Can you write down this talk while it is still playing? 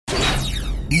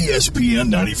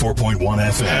ESPN 94.1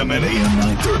 FM and AM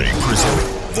 930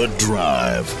 present The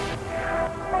Drive.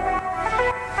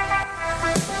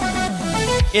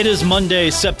 It is Monday,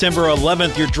 September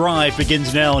 11th. Your drive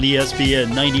begins now on ESPN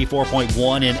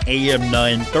 94.1 and AM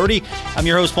 930. I'm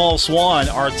your host, Paul Swan.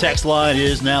 Our text line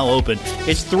is now open.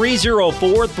 It's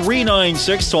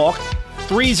 304-396-TALK,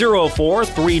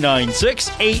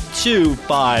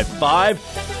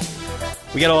 304-396-8255.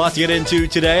 We got a lot to get into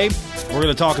today. We're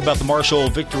going to talk about the Marshall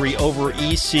victory over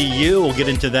ECU. We'll get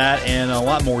into that in a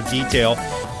lot more detail,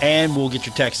 and we'll get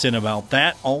your text in about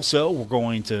that. Also, we're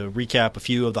going to recap a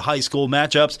few of the high school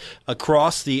matchups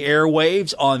across the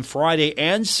airwaves on Friday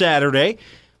and Saturday.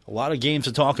 A lot of games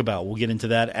to talk about. We'll get into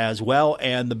that as well.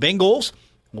 And the Bengals,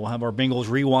 we'll have our Bengals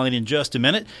rewind in just a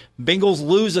minute. Bengals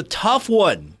lose a tough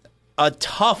one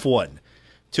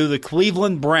to the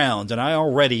Cleveland Browns, and I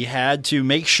already had to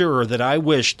make sure that I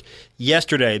wished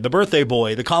yesterday the birthday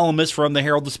boy, the columnist from the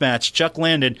Herald-Dispatch, Chuck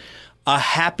Landon, a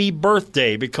happy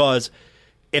birthday, because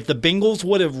if the Bengals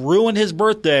would have ruined his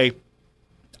birthday,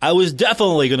 I was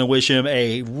definitely going to wish him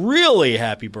a really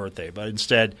happy birthday, but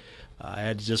instead I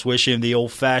had to just wish him the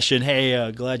old-fashioned,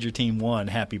 hey, glad your team won,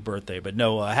 happy birthday. But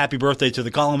no, happy birthday to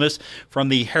the columnist from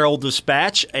the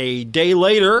Herald-Dispatch a day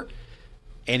later.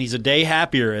 And he's a day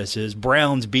happier as his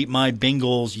Browns beat my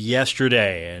Bengals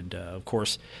yesterday. And, of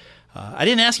course, I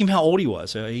didn't ask him how old he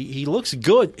was. He looks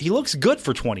good. He looks good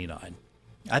for 29.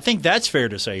 I think that's fair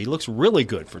to say. He looks really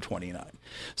good for 29.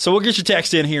 So we'll get your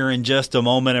text in here in just a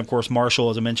moment. Of course,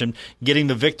 Marshall, as I mentioned, getting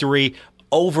the victory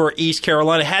over East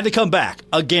Carolina. Had to come back.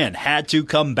 Again, had to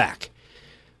come back.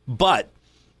 But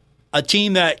a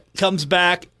team that comes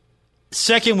back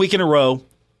second week in a row,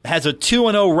 has a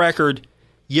 2-0 record.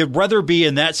 You'd rather be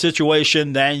in that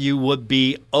situation than you would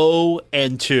be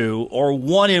 0-2 or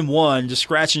 1-1, just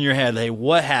scratching your head, hey,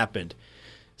 what happened?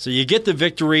 So you get the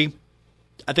victory.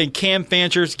 I think Cam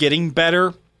Fancher's getting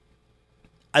better.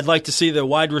 I'd like to see the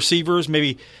wide receivers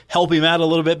maybe help him out a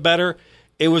little bit better.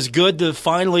 It was good to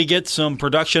finally get some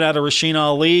production out of Rasheen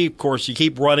Ali. Of course, you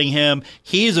keep running him.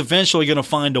 He's eventually going to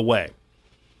find a way.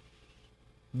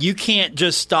 You can't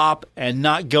just stop and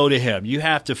not go to him. You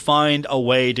have to find a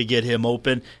way to get him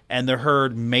open, and the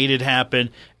Herd made it happen.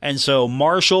 And so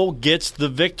Marshall gets the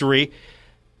victory.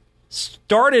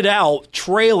 Started out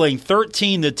trailing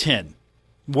 13-10.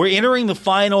 We're entering the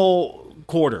final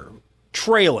quarter,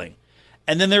 trailing.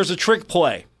 And then there's a trick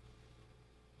play.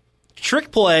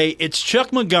 Trick play, it's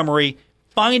Chuck Montgomery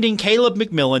finding Caleb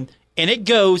McMillan, and it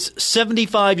goes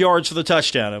 75 yards for the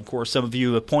touchdown. Of course, some of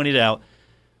you have pointed out,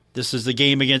 this is the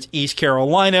game against East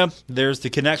Carolina. There's the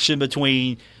connection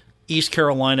between East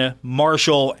Carolina,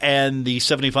 Marshall, and the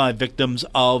 75 victims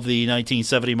of the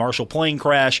 1970 Marshall plane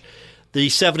crash. The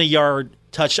 75-yard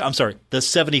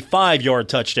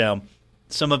touchdown.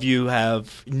 Some of you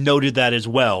have noted that as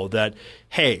well. That,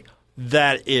 hey,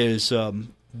 that is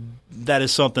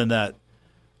something that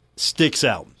sticks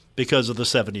out because of the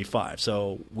 75.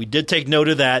 So we did take note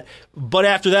of that. But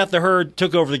after that, the Herd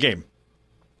took over the game.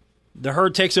 The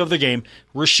Herd takes over the game.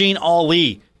 Rasheen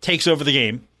Ali takes over the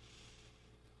game.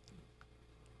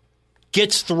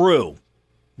 Gets through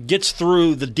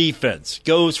the defense.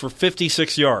 Goes for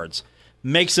 56 yards.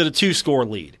 Makes it a 2-score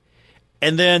lead.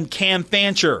 And then Cam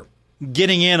Fancher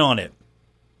getting in on it.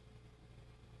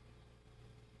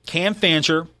 Cam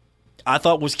Fancher, I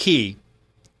thought, was key.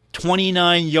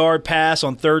 29-yard pass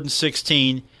on 3rd and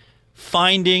 16.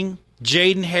 Finding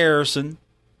Jaden Harrison.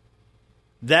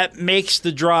 That makes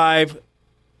the drive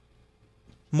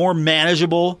more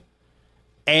manageable,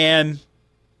 and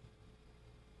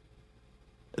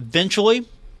eventually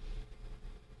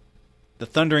the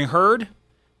Thundering Herd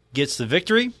gets the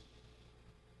victory.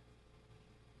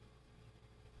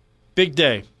 Big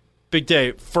day. Big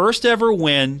day. First ever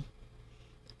win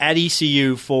at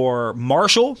ECU for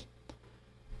Marshall.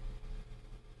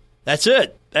 That's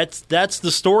it. That's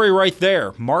the story right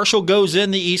there. Marshall goes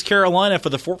into East Carolina for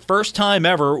the first time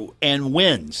ever and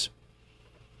wins.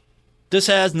 This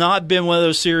has not been one of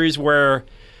those series where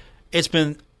it's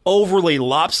been overly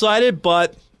lopsided,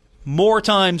 but more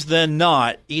times than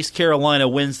not, East Carolina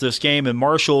wins this game, and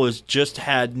Marshall has just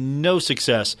had no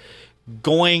success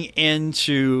going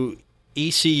into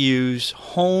ECU's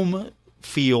home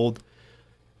field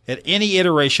at any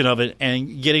iteration of it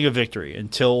and getting a victory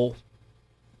until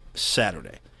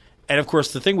Saturday. And, of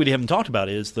course, the thing we haven't talked about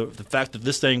is the fact that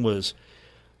this thing was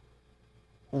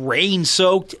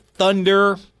rain-soaked,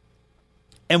 thunder.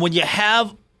 And when you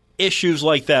have issues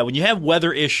like that, when you have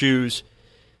weather issues,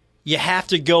 you have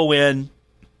to go in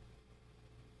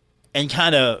and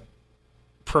kind of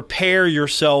prepare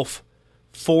yourself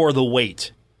for the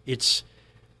wait. It's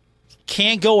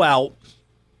can't go out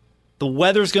The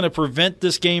weather's going to prevent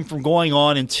this game from going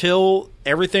on until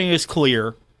everything is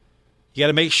clear. You got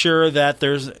to make sure that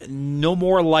there's no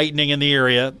more lightning in the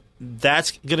area.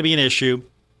 That's going to be an issue.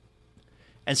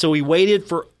 And so we waited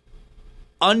for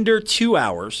under 2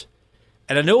 hours.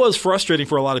 And I know it was frustrating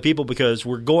for a lot of people because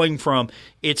we're going from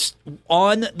it's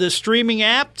on the streaming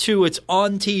app to it's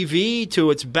on TV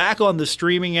to it's back on the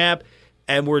streaming app,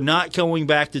 and we're not going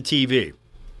back to TV.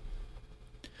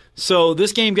 So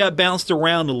this game got bounced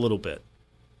around a little bit.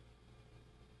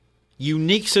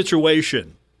 Unique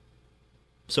situation.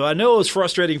 So I know it was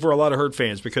frustrating for a lot of Herd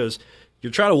fans because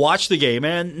you're trying to watch the game,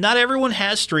 and not everyone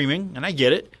has streaming, and I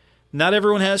get it. Not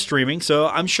everyone has streaming, so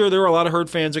I'm sure there were a lot of Herd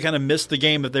fans that kind of missed the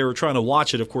game if they were trying to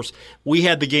watch it. Of course, we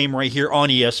had the game right here on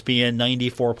ESPN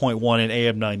 94.1 and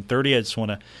AM 930. I just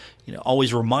want to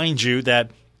always remind you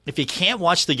that if you can't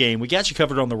watch the game, we got you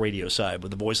covered on the radio side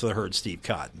with the voice of the Herd, Steve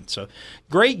Cotton. So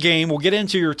great game. We'll get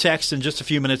into your text in just a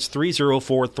few minutes,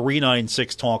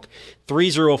 304-396-TALK,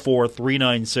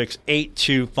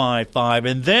 304-396-8255.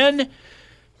 And then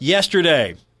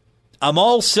yesterday, I'm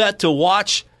all set to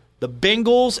watch the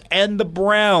Bengals and the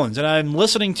Browns, and I'm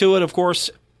listening to it, of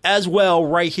course, as well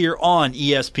right here on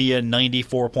ESPN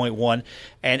 94.1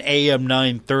 and AM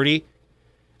 930.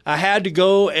 I had to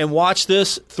go and watch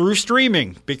this through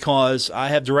streaming because I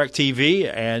have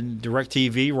DirecTV, and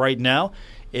DirecTV right now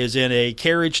is in a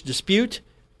carriage dispute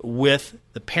with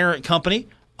the parent company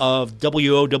of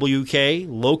WOWK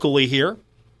locally here.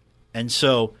 And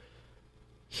so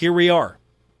here we are.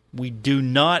 We do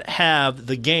not have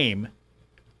the game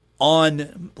on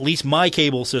at least my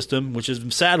cable system, which is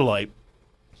satellite.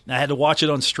 I had to watch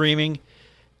it on streaming,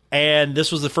 and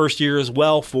this was the first year as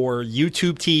well for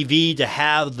YouTube TV to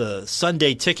have the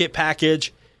Sunday ticket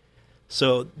package.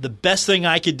 So the best thing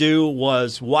I could do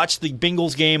was watch the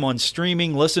Bengals game on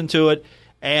streaming, listen to it,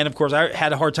 and of course I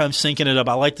had a hard time syncing it up.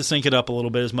 I like to sync it up a little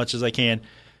bit as much as I can.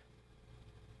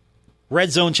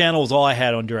 Red Zone channel was all I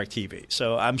had on DirecTV.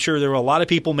 So I'm sure there were a lot of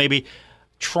people maybe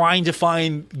trying to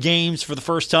find games for the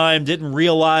first time, didn't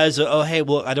realize, oh, hey,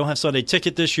 well, I don't have Sunday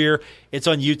ticket this year. It's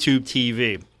on YouTube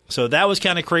TV. So that was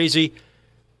kind of crazy.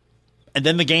 And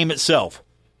then the game itself.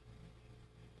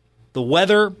 The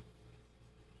weather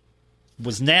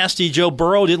was nasty. Joe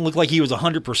Burrow didn't look like he was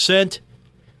 100%.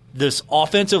 This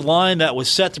offensive line that was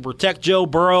set to protect Joe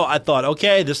Burrow, I thought,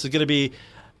 okay, this is going to be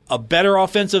a better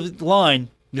offensive line.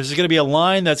 This is going to be a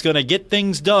line that's going to get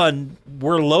things done.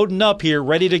 We're loading up here,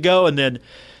 ready to go, and then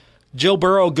Joe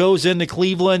Burrow goes into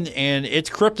Cleveland, and it's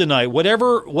kryptonite.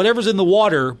 Whatever's in the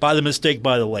water by the mistake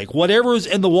by the lake, whatever's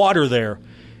in the water there,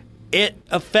 it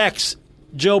affects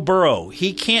Joe Burrow.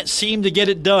 He can't seem to get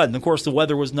it done. Of course, the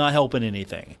weather was not helping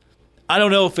anything. I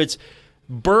don't know if it's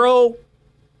Burrow,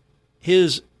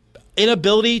 his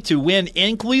inability to win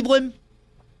in Cleveland,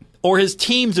 or his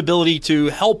team's ability to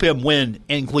help him win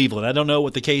in Cleveland. I don't know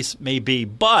what the case may be.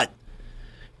 But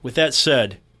with that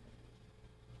said,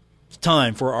 it's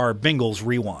time for our Bengals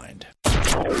Rewind.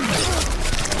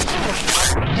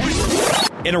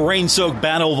 In a rain-soaked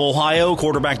Battle of Ohio,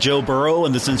 quarterback Joe Burrow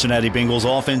and the Cincinnati Bengals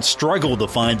offense struggled to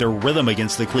find their rhythm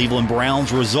against the Cleveland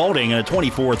Browns, resulting in a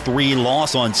 24-3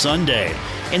 loss on Sunday.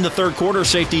 In the third quarter,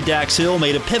 safety Dax Hill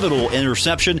made a pivotal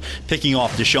interception, picking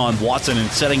off Deshaun Watson and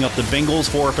setting up the Bengals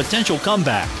for a potential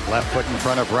comeback. Left foot in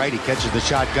front of right. He catches the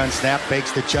shotgun snap,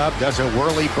 fakes the Chubb, does a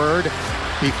whirly bird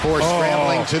before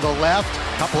scrambling to the left.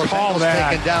 Couple of Bengals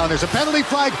taken down. There's a penalty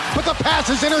flag, but the pass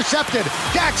is intercepted.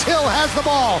 Dax Hill has the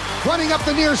ball, running up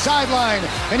the near sideline,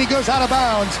 and he goes out of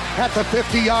bounds at the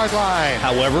 50-yard line.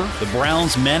 However, the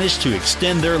Browns managed to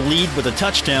extend their lead with a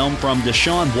touchdown from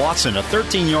Deshaun Watson, a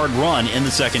 13-yard run in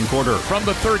the second quarter. From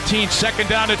the 13, second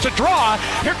down, it's a draw.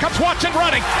 Here comes Watson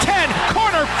running. 10,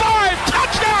 corner, 5,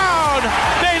 touchdown!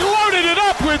 They loaded it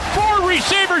up with 4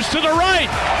 receivers to the right,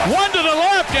 1 to the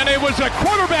left, and it was a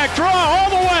quarterback draw all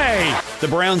the way. The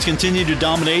Browns continue to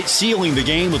dominate, sealing the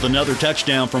game with another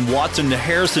touchdown from Watson to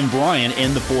Harrison Bryant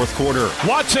in the fourth quarter.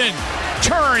 Watson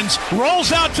turns,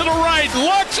 rolls out to the right,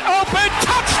 looks open,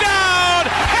 touchdown!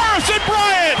 Harrison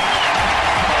Bryant!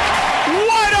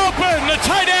 Wide open, the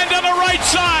tight end on the right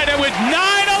side, and with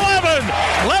 9:11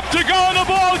 left to go in the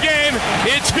ball game,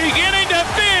 it's beginning to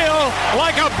feel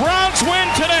like a Browns win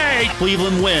today.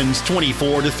 Cleveland wins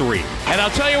 24-3. And I'll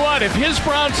tell you what, if his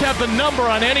Browns have the number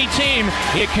on any team,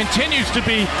 it continues to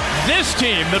be this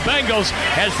team, the Bengals,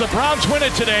 as the Browns win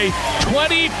it today,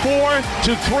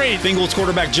 24-3. Bengals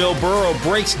quarterback Joe Burrow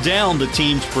breaks down the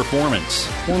team's performance.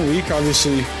 1 week,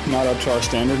 obviously not up to our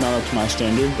standard, not up to my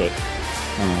standard, but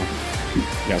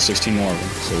got 16 more of them,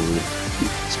 so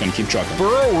it's going to keep trucking.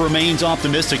 Burrow remains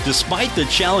optimistic despite the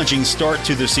challenging start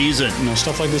to the season.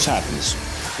 Stuff like this happens.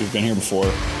 We've been here before.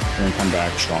 We're going to come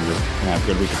back stronger. We're going to have a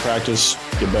good week of practice,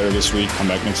 get better this week, come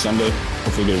back next Sunday,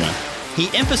 hopefully get a win. He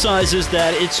emphasizes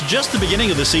that it's just the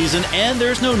beginning of the season and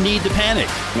there's no need to panic.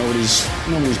 Nobody's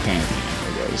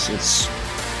panicking, guys. It's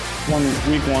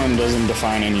week one doesn't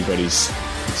define anybody's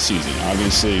season.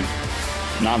 Obviously,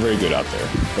 not very good out there,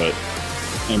 but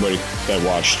anybody that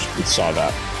watched saw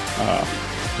that.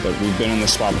 But we've been in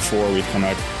this spot before. We've come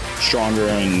back stronger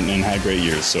and had great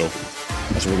years, so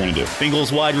that's what we're going to do.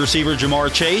 Bengals wide receiver Jamar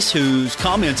Chase, whose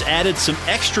comments added some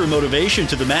extra motivation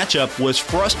to the matchup, was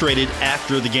frustrated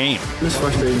after the game. It's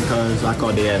frustrating because I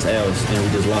called their ass L's, and we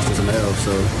just lost to some L's,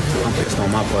 so I'm pissed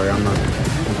on my player. I'm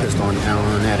pissed on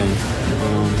that. And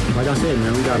like I said,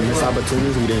 man, we got missed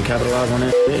opportunities. We didn't capitalize on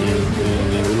that,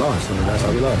 and we lost. So that's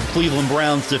how we lost. Cleveland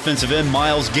Browns defensive end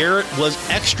Myles Garrett was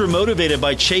extra motivated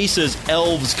by Chase's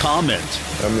Elves comment.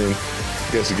 I mean, I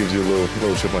guess it gives you a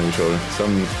little chip on your shoulder.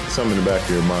 Some in the back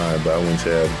of your mind, but I wouldn't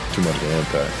say it had too much of an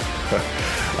impact.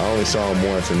 I only saw him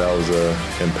once, and that was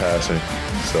in passing.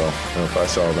 So if I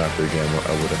saw him after the game,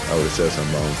 I would have said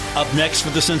something about him. Up next for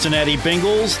the Cincinnati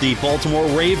Bengals, the Baltimore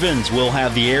Ravens will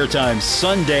have the airtime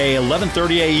Sunday,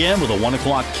 11:30 a.m. with a 1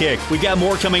 o'clock kick. We got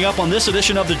more coming up on this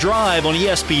edition of The Drive on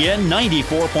ESPN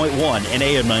 94.1 and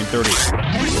AM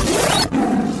 930.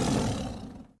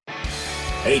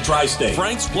 Hey, Tri-State.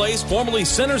 Frank's Place, formerly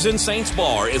Centers in Saints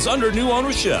Bar, is under new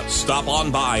ownership. Stop on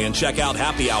by and check out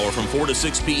Happy Hour from 4 to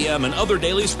 6 p.m. and other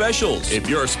daily specials. If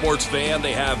you're a sports fan,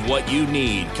 they have what you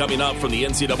need coming up from the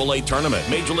NCAA tournament,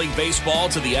 Major League Baseball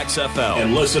to the XFL.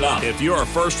 And listen up. If you're a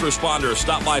first responder,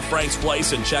 stop by Frank's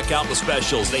Place and check out the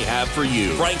specials they have for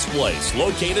you. Frank's Place,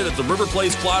 located at the River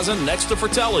Place Plaza next to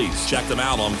Fratelli's. Check them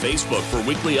out on Facebook for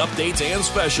weekly updates and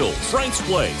specials. Frank's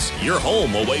Place, your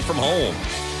home away from home.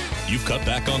 You've cut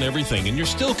back on everything and you're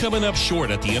still coming up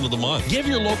short at the end of the month. Give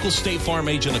your local State Farm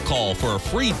agent a call for a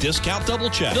free discount double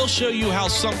check. They'll show you how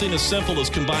something as simple as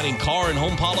combining car and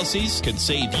home policies can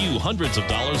save you hundreds of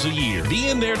dollars a year.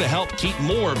 Being there to help keep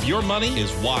more of your money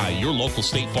is why your local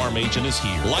State Farm agent is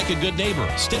here. Like a good neighbor,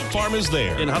 State Farm is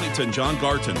there. In Huntington, John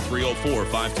Garton,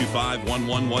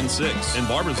 304-525-1116. In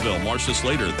Barboursville, Marcia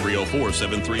Slater,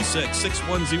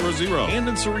 304-736-6100. And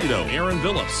in Cerrito, Aaron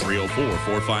Villas,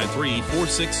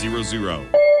 304-453-4600.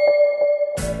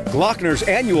 Glockner's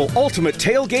annual Ultimate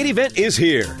Tailgate event is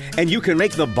here, and you can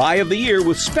make the buy of the year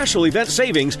with special event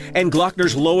savings and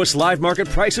Glockner's lowest live market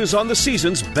prices on the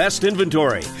season's best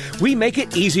inventory. We make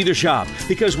it easy to shop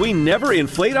because we never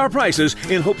inflate our prices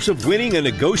in hopes of winning a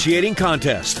negotiating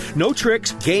contest. No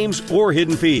tricks, games, or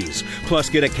hidden fees. Plus,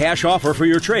 get a cash offer for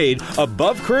your trade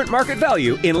above current market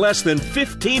value in less than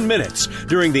 15 minutes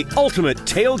during the Ultimate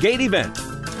Tailgate event.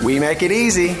 We make it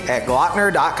easy at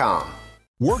Glockner.com.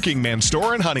 Working Man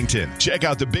Store in Huntington. Check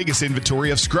out the biggest inventory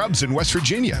of scrubs in West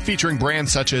Virginia, featuring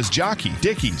brands such as Jockey,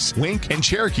 Dickies, Wink, and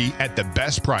Cherokee at the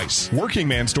best price. Working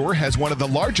Man Store has one of the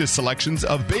largest selections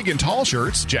of big and tall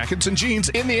shirts, jackets, and jeans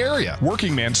in the area.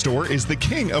 Working Man Store is the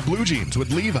king of blue jeans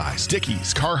with Levi's,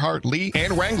 Dickies, Carhartt, Lee,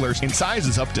 and Wranglers in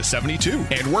sizes up to 72.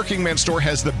 And Working Man Store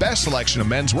has the best selection of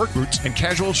men's work boots and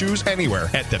casual shoes anywhere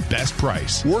at the best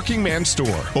price. Working Man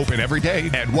Store, open every day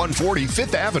at 140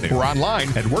 5th Avenue or online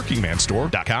at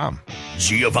workingmanstore.com.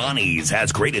 Giovanni's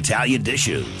has great Italian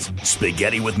dishes.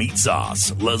 Spaghetti with meat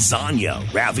sauce,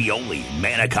 lasagna, ravioli,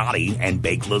 manicotti, and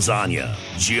baked lasagna.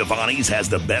 Giovanni's has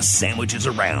the best sandwiches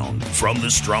around, from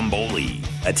the stromboli,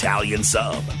 Italian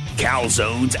sub,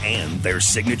 calzones, and their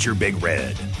signature Big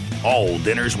Red. All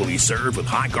dinners will be served with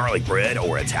hot garlic bread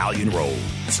or Italian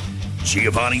rolls.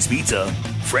 Giovanni's Pizza,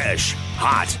 fresh,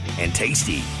 hot, and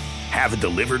tasty. Have it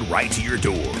delivered right to your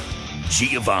door.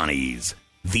 Giovanni's,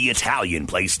 the Italian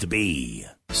place to be.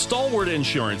 Stalwart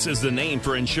Insurance is the name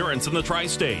for insurance in the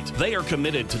Tri-State. They are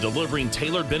committed to delivering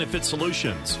tailored benefit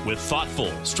solutions with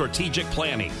thoughtful, strategic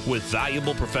planning with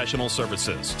valuable professional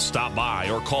services. Stop by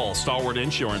or call Stalwart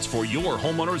Insurance for your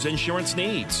homeowner's insurance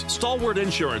needs. Stalwart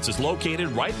Insurance is located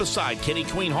right beside Kitty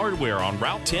Queen Hardware on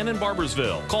Route 10 in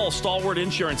Barboursville. Call Stalwart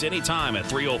Insurance anytime at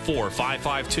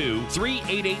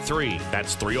 304-552-3883.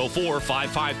 That's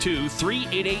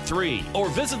 304-552-3883. Or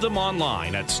visit them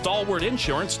online at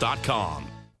stalwartinsurance.com.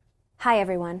 Hi,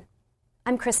 everyone.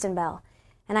 I'm Kristen Bell,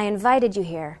 and I invited you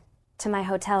here to my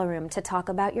hotel room to talk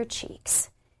about your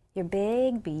cheeks. Your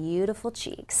big, beautiful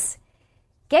cheeks.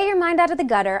 Get your mind out of the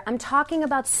gutter. I'm talking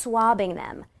about swabbing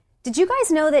them. Did you guys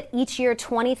know that each year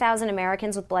 20,000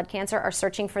 Americans with blood cancer are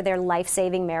searching for their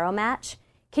life-saving marrow match?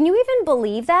 Can you even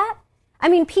believe that? I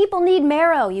mean, people need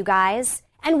marrow, you guys,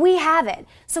 and we have it.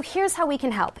 So here's how we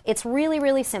can help. It's really,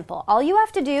 really simple. All you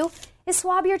have to do is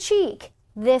swab your cheek,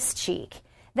 this cheek.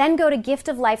 Then go to Gift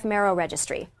of Life Marrow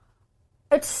Registry.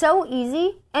 It's so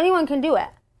easy, anyone can do it.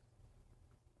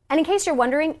 And in case you're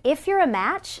wondering, if you're a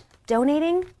match,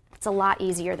 donating, it's a lot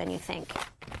easier than you think.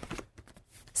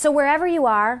 So wherever you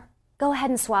are, go ahead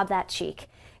and swab that cheek.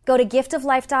 Go to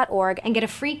giftoflife.org and get a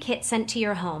free kit sent to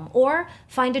your home, or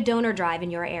find a donor drive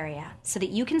in your area so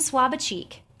that you can swab a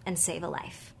cheek and save a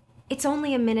life. It's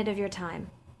only a minute of your time,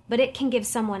 but it can give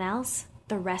someone else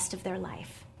the rest of their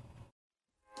life.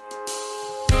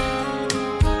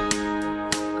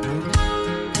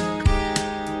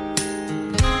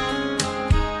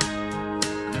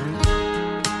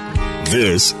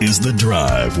 This is The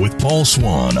Drive with Paul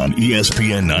Swan on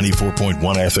ESPN 94.1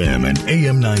 FM and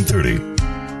AM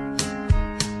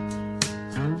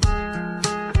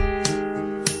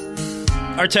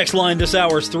 930. Our text line this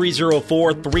hour is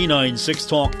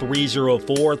 304-396-TALK,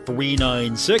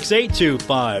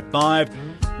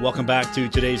 304-396-8255. Welcome back to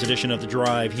today's edition of The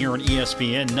Drive here on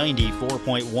ESPN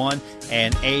 94.1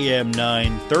 and AM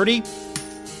 930.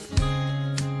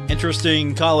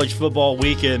 Interesting college football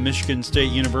weekend. Michigan State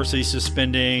University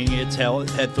suspending its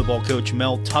head football coach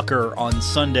Mel Tucker on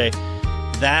Sunday.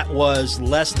 That was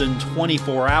less than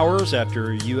 24 hours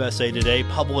after USA Today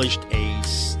published a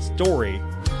story.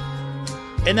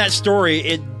 In that story,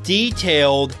 it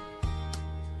detailed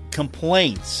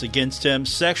complaints against him,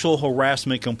 sexual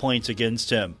harassment complaints against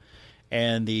him.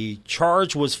 And the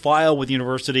charge was filed with the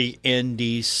university in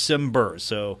December.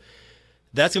 So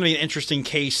that's going to be an interesting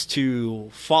case to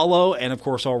follow. And, of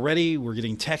course, already we're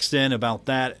getting text in about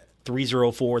that.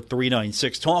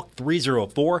 304-396-TALK,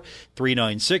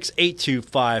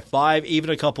 304-396-8255. Even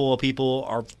a couple of people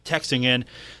are texting in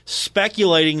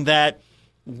speculating that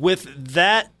with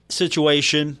that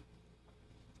situation,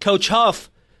 Coach Huff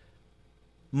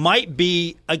might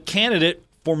be a candidate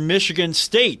for Michigan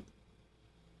State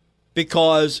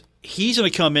because he's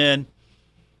going to come in.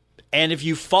 And if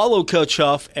you follow Coach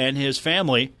Huff and his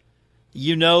family,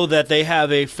 you know that they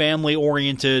have a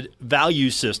family-oriented value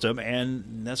system,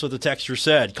 and that's what the texter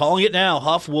said. Calling it now,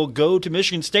 Huff will go to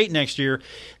Michigan State next year.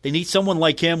 They need someone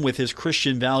like him with his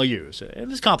Christian values.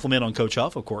 And this compliment on Coach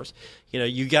Huff, of course. You know,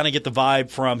 you got to get the vibe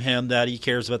from him that he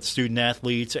cares about the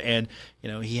student-athletes, and,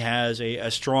 you know, he has a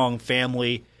strong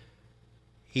family.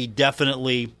 He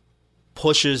definitely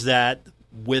pushes that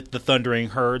with the Thundering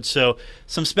Herd. So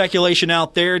some speculation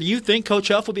out there. Do you think Coach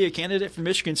Huff will be a candidate for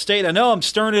Michigan State? I know I'm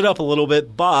stirring it up a little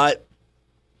bit, but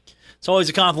it's always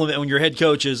a compliment when your head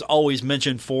coach is always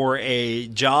mentioned for a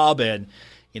job. And,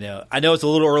 you know, I know it's a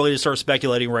little early to start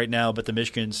speculating right now about the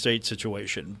Michigan State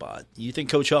situation, but you think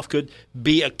Coach Huff could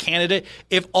be a candidate?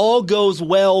 If all goes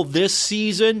well this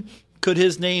season, could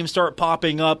his name start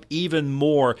popping up even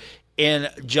more in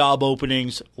job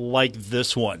openings like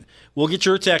this one? We'll get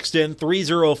your text in,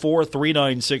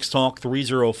 304-396-TALK,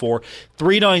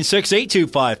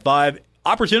 304-396-8255.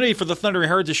 Opportunity for the Thundering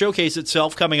Herd to showcase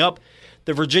itself coming up.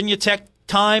 The Virginia Tech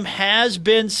time has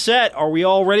been set. Are we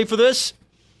all ready for this?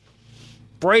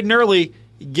 Bright and early,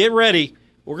 get ready.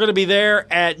 We're going to be there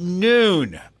at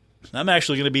noon. I'm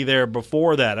actually going to be there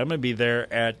before that. I'm going to be there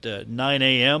at 9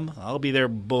 a.m. I'll be there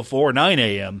before 9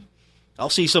 a.m. I'll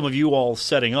see some of you all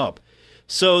setting up.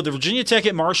 So the Virginia Tech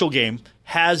at Marshall game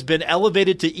has been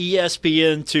elevated to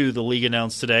ESPN2, the league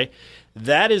announced today.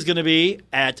 That is going to be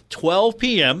at 12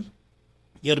 p.m.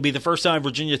 It'll be the first time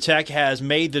Virginia Tech has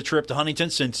made the trip to Huntington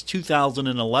since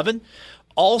 2011.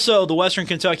 Also, the Western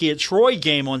Kentucky at Troy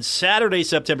game on Saturday,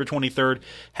 September 23rd,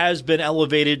 has been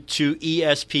elevated to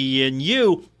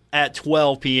ESPNU at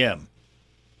 12 p.m.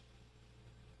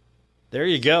 There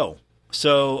you go.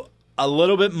 So a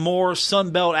little bit more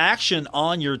Sunbelt action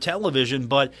on your television,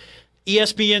 but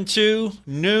ESPN2,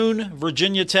 noon,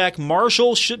 Virginia Tech,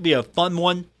 Marshall should be a fun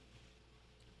one.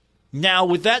 Now,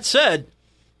 with that said,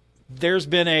 there's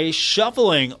been a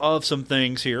shuffling of some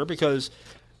things here because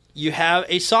you have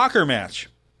a soccer match.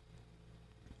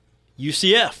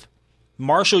 UCF,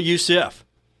 Marshall UCF.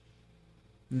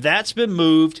 That's been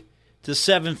moved to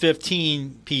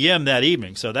 7:15 p.m. that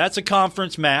evening. So that's a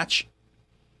conference match.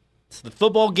 So the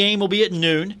football game will be at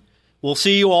noon. We'll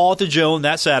see you all at the Joan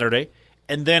that Saturday.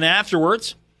 And then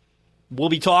afterwards, we'll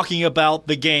be talking about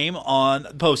the game on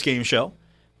the post-game show,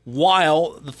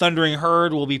 while the Thundering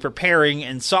Herd will be preparing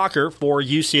in soccer for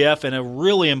UCF in a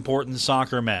really important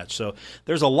soccer match. So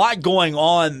there's a lot going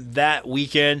on that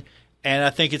weekend, and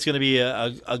I think it's going to be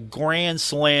a grand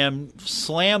slam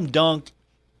dunk,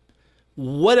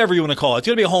 whatever you want to call it. It's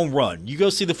going to be a home run. You go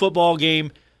see the football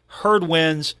game, Herd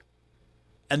wins,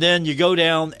 and then you go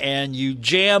down and you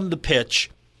jam the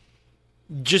pitch.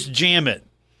 Just jam it.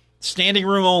 Standing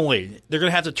room only. They're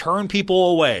going to have to turn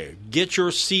people away. Get your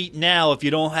seat now if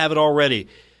you don't have it already.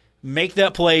 Make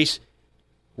that place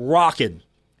rocking.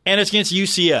 And it's against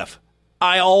UCF.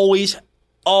 I always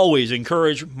always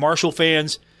encourage Marshall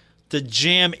fans to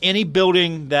jam any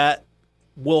building that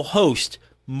will host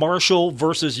Marshall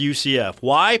versus UCF.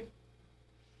 Why?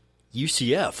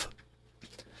 UCF.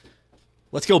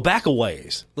 Let's go back a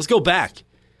ways. Let's go back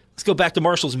to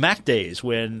Marshall's MAC days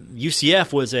when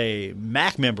UCF was a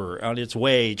MAC member on its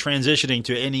way transitioning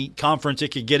to any conference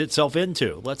it could get itself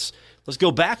into. Let's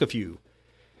go back a few.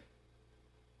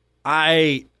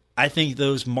 I think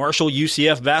those Marshall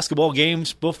UCF basketball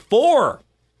games before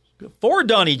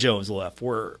Donnie Jones left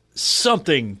were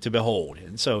something to behold.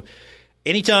 And so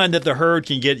anytime that the Herd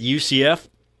can get UCF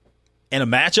in a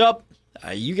matchup,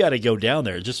 you got to go down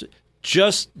there. Just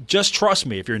trust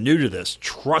me. If you're new to this,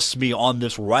 trust me on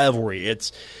this rivalry.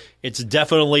 It's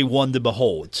definitely one to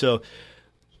behold. So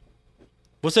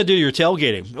what's that do to your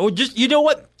tailgating? Oh, you know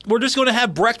what? We're just going to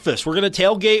have breakfast. We're going to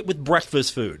tailgate with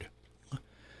breakfast food.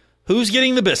 Who's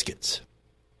getting the biscuits?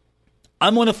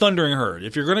 I'm on a Thundering Herd.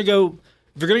 If you're going to go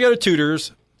to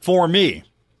Tudor's, for me,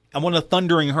 I'm on a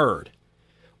Thundering Herd.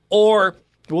 Or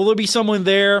will there be someone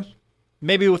there,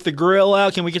 maybe with the grill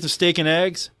out? Can we get some steak and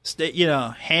eggs?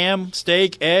 Ham,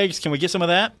 steak, eggs. Can we get some of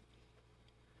that?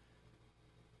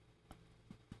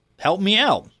 Help me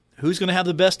out. Who's going to have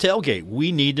the best tailgate?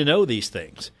 We need to know these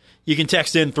things. You can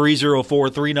text in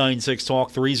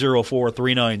 304-396-TALK,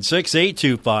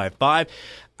 304-396-8255.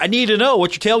 I need to know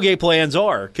what your tailgate plans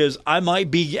are because I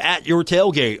might be at your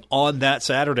tailgate on that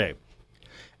Saturday.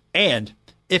 And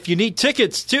if you need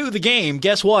tickets to the game,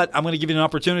 guess what? I'm going to give you an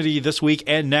opportunity this week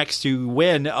and next to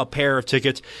win a pair of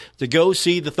tickets to go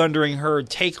see the Thundering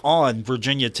Herd take on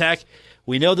Virginia Tech.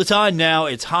 We know the time now.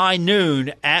 It's high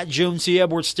noon at Jones C.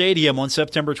 Edwards Stadium on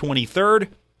September 23rd.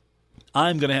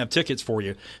 I'm going to have tickets for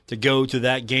you to go to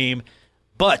that game.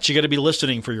 But you got to be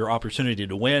listening for your opportunity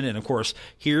to win. And, of course,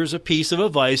 here's a piece of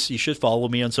advice. You should follow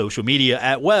me on social media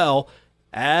at Paul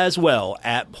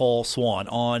Swann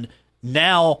on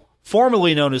now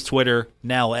formerly known as Twitter,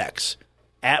 now X,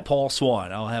 at Paul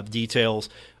Swann. I'll have details.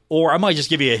 Or I might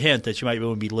just give you a hint that you might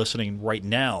want to be listening right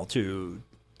now to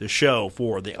the show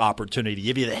for the opportunity,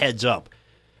 give you the heads up.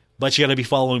 But you got to be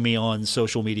following me on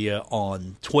social media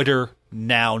on Twitter,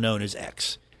 now known as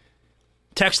X.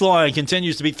 Text line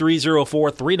continues to be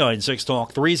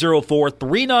 304-396-TALK,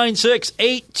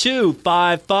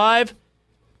 304-396-8255.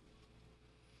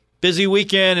 Busy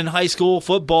weekend in high school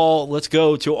football. Let's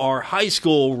go to our high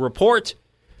school report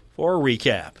for a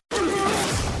recap.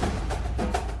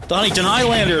 Donington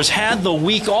Highlanders had the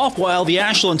week off while the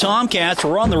Ashland Tomcats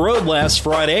were on the road last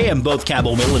Friday, and both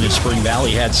Cabell Midland and Spring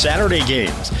Valley had Saturday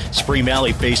games. Spring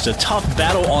Valley faced a tough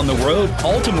battle on the road,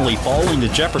 ultimately falling to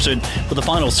Jefferson with a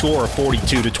final score of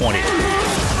 42-20.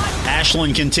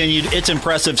 Ashland continued its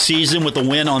impressive season with a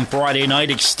win on Friday night,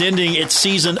 extending its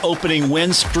season-opening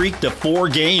win streak to 4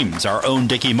 games. Our own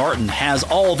Dickie Martin has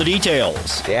all the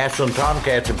details. The Ashland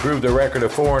Tomcats improved their record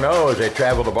of 4-0 as they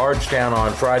traveled to Bardstown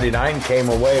on Friday night and came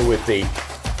away with the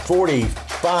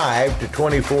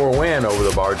 45-24 win over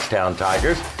the Bardstown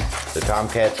Tigers. The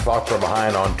Tomcats fought from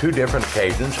behind on 2 different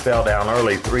occasions, fell down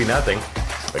early 3-0.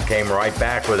 But came right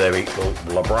back with a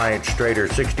LeBryant Strader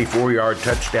 64-yard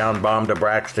touchdown bomb to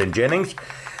Braxton Jennings.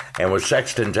 And with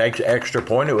Sexton's extra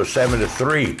point, it was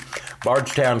 7-3.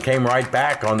 Bardstown came right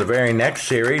back on the very next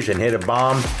series and hit a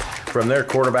bomb from their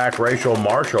quarterback, Rachel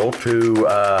Marshall, to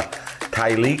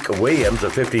Tyleek Williams, a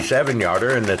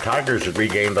 57-yarder. And the Tigers had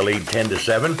regained the lead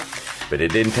 10-7. But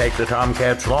it didn't take the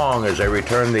Tomcats long as they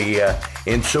returned the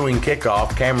ensuing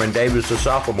kickoff. Cameron Davis, a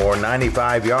sophomore,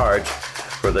 95 yards.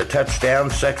 For the touchdown,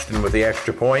 Sexton with the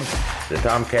extra point. The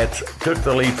Tomcats took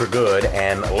the lead for good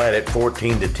and led it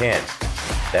 14-10.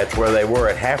 That's where they were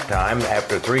at halftime.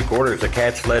 After 3 quarters, the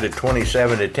Cats led at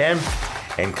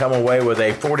 27-10 and come away with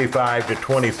a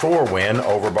 45-24 win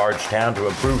over Bardstown to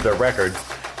improve their record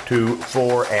to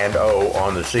 4-0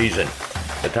 on the season.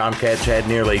 The Tomcats had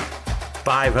nearly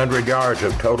 500 yards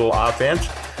of total offense,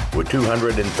 with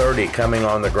 230 coming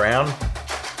on the ground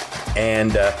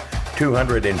and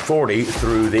 240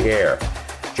 through the air.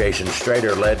 Jason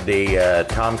Strader led the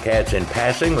Tomcats in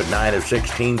passing with 9 of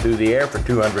 16 through the air for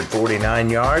 249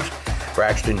 yards.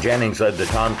 Braxton Jennings led the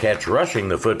Tomcats rushing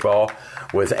the football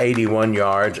with 81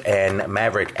 yards, and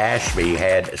Maverick Ashby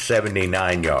had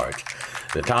 79 yards.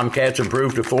 The Tomcats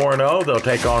improved to 4-0. They'll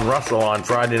take on Russell on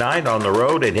Friday night on the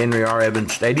road at Henry R.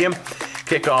 Evans Stadium.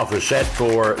 Kickoff is set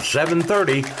for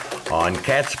 7:30 on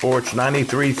Cat Sports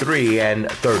 93.3 and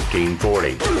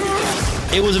 1340.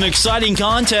 It was an exciting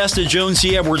contest at Joan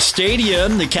C. Edwards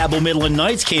Stadium. The Cabell Midland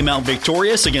Knights came out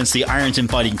victorious against the Ironton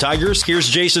Fighting Tigers. Here's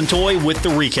Jason Toy with the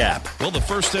recap. Well, the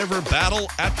first ever battle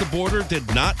at the border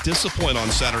did not disappoint on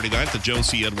Saturday night at the Joan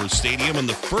C. Edwards Stadium, and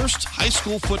the first high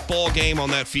school football game on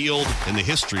that field in the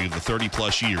history of the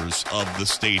 30-plus years of the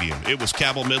stadium. It was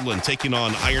Cabell Midland taking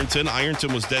on Ironton.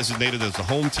 Ironton was designated as the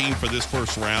home team for this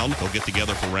first round. They'll get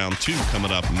together for round 2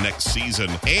 coming up next season.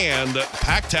 And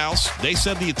packed house, they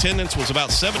said the attendance was about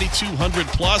 7,200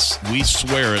 plus. We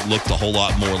swear it looked a whole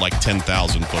lot more like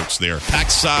 10,000 folks there.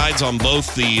 Packed sides on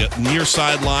both the near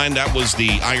sideline. That was the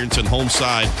Ironton home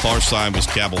side. Far side was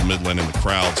Cabell Midland, and the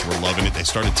crowds were loving it. They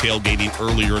started tailgating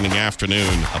earlier in the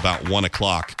afternoon, about 1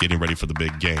 o'clock, getting ready for the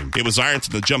big game. It was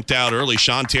Ironton that jumped out early.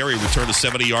 Sean Terry returned a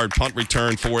 70-yard punt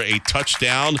return for a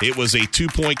touchdown. It was a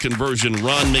 2-point conversion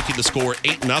run, making the score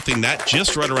 8-0. That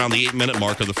just right around the 8-minute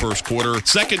mark of the first quarter.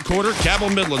 Second quarter, Cabell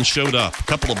Midland showed up. A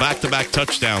couple of back-to-back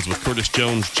touchdowns with Curtis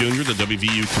Jones Jr., the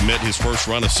WVU commit, his first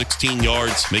run of 16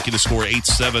 yards, making the score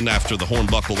 8-7 after the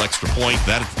Hornbuckle extra point.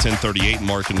 That at the 10:38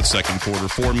 mark in the second quarter.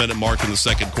 4-minute mark in the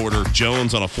second quarter.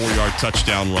 Jones on a 4-yard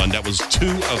touchdown run. That was 2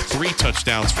 of 3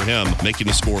 touchdowns for him, making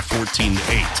the score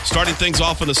 14-8. Starting things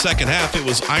off in the second half, it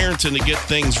was Ironton to get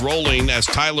things rolling as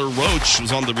Tyler Roach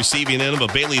was on the receiving end of a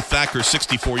Bailey Thacker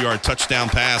 64-yard touchdown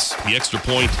pass. The extra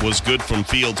point was good from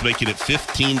Fields, making it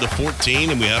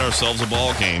 15-14, and we had ourselves a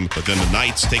ball game. But then the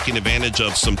Knights taking advantage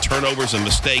of some turnovers and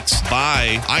mistakes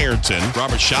by Ironton.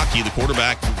 Robert Shockey, the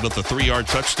quarterback, with a 3-yard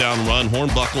touchdown run.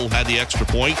 Hornbuckle had the extra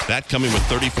point. That coming with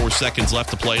 34 seconds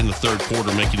left to play in the third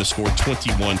quarter, making the score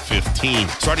 21-15.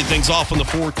 Starting things off in the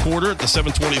fourth quarter at the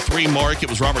 7:23 mark, it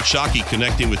was Robert Shockey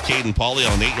connecting with Caden Pauly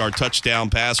on an 8-yard touchdown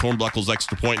pass. Hornbuckle's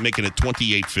extra point, making it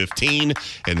 28-15.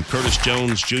 And Curtis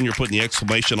Jones Jr. putting the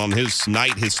exclamation on his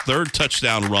night, his third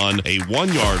touchdown run, a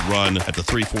 1-yard run at the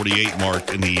 3:48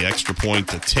 mark, and the extra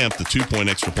point attempt, the 2-point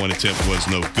extra point attempt was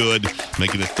no good,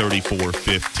 making it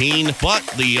 34-15. But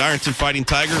the Ironton Fighting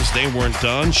Tigers, they weren't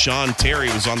done. Sean Terry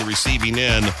was on the receiving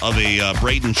end of a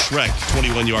Braden Schreck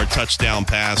 21-yard touchdown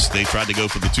pass. They tried to go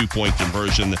for the 2-point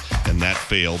conversion, and that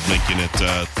failed, making it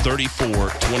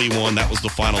 34-21. That was the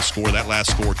final score. That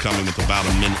last score coming with about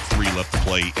 1:03 left to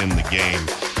play in the game.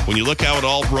 When you look how it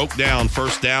all broke down,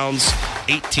 first downs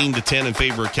 18-10 in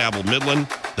favor of Cabell Midland.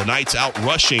 The Knights out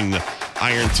rushing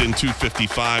Ironton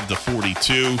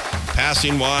 255-42.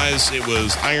 Passing wise, it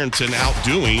was Ironton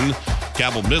outdoing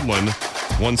Cabell Midland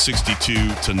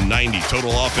 162-90.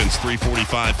 Total offense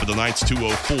 345 for the Knights,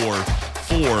 204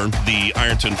 for the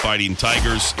Ironton Fighting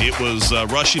Tigers. It was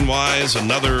rushing-wise,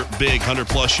 another big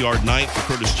 100-plus yard night for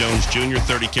Curtis Jones Jr.,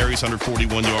 30 carries,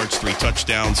 141 yards, 3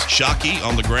 touchdowns. Shockey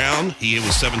on the ground, he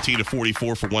was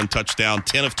 17-44 for 1 touchdown,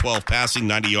 10 of 12 passing,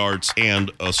 90 yards,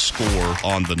 and a score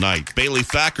on the night. Bailey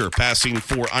Thacker passing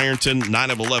for Ironton,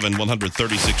 9 of 11,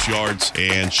 136 yards,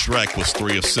 and Schreck was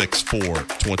 3 of 6 for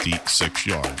 26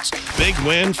 yards. Big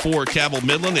win for Cabell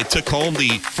Midland. They took home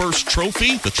the first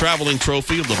trophy, the traveling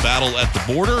trophy of the battle at the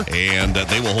border, and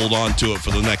they will hold on to it for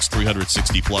the next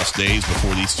 360-plus days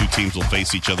before these two teams will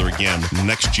face each other again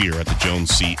next year at the Joan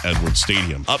C. Edwards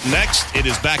Stadium. Up next, it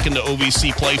is back into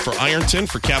OVC play for Ironton.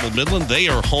 For Cabell Midland, they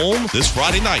are home this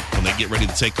Friday night when they get ready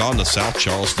to take on the South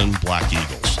Charleston Black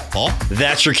Eagles. Paul?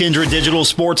 That's your Kindred Digital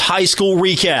Sports High School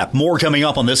recap. More coming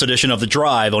up on this edition of The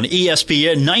Drive on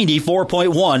ESPN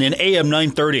 94.1 and AM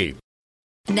 930.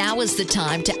 Now is the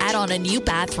time to add on a new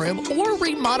bathroom or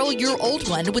remodel your old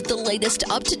one with the latest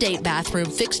up-to-date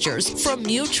bathroom fixtures from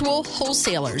Mutual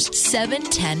Wholesalers,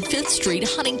 710 5th Street,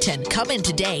 Huntington. Come in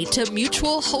today to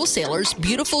Mutual Wholesalers'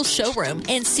 beautiful showroom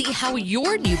and see how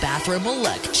your new bathroom will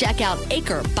look. Check out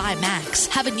Acre by Max.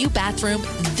 Have a new bathroom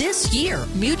this year.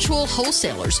 Mutual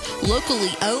Wholesalers,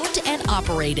 locally owned and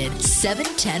operated,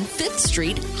 710 5th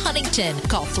Street, Huntington.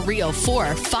 Call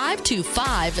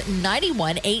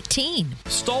 304-525-9118.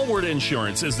 Stalwart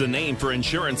Insurance is the name for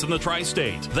insurance in the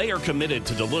tri-state. They are committed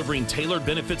to delivering tailored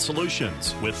benefit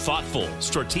solutions with thoughtful,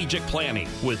 strategic planning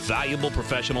with valuable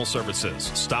professional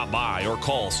services. Stop by or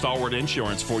call Stalwart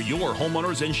Insurance for your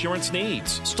homeowner's insurance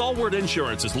needs. Stalwart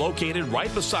Insurance is located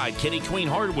right beside Kitty Queen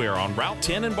Hardware on Route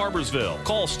 10 in Barbersville.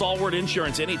 Call Stalwart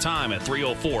Insurance anytime at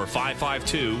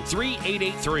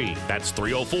 304-552-3883. That's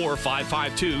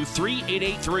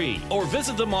 304-552-3883. Or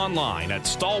visit them online at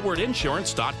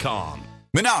stalwartinsurance.com.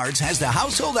 Menards has the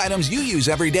household items you use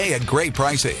every day at great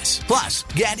prices. Plus,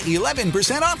 get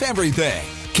 11% off everything.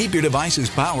 Keep your devices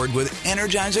powered with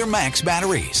Energizer Max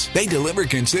batteries. They deliver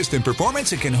consistent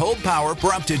performance and can hold power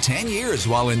for up to 10 years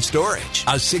while in storage.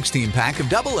 A 16-pack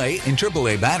of AA and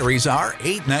AAA batteries are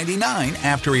 $8.99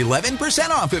 after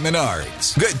 11% off at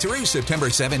Menards. Good through September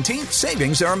 17th.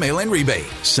 Savings are a mail-in rebate.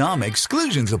 Some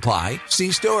exclusions apply.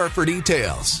 See store for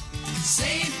details.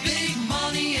 Save big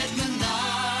money at Menards.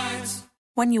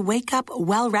 When you wake up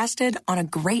well-rested on a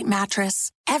great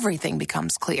mattress, everything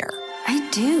becomes clear. I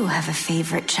do have a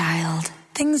favorite child.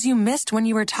 Things you missed when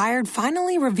you were tired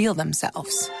finally reveal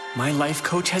themselves. My life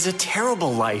coach has a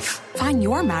terrible life. Find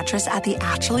your mattress at the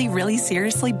Actually Really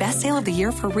Seriously Best Sale of the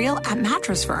Year for real at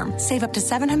Mattress Firm. Save up to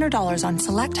 $700 on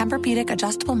select Tempur-Pedic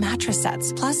adjustable mattress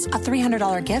sets, plus a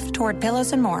 $300 gift toward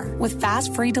pillows and more. With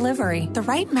fast, free delivery, the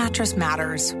right mattress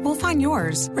matters. We'll find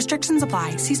yours. Restrictions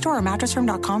apply. See store or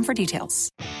mattressfirm.com for details.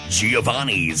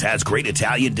 Giovanni's has great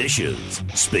Italian dishes.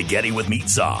 Spaghetti with meat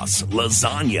sauce,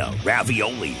 lasagna,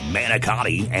 ravioli,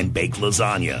 manicotti, and baked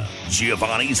lasagna.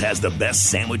 Giovanni's has the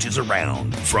best sandwiches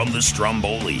around, from the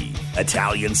stromboli,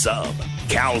 Italian sub,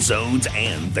 calzones,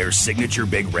 and their signature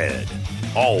Big Red.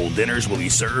 All dinners will be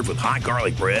served with hot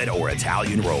garlic bread or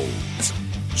Italian rolls.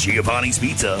 Giovanni's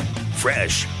Pizza,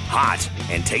 fresh, hot,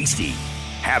 and tasty.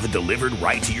 Have it delivered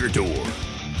right to your door.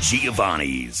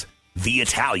 Giovanni's, the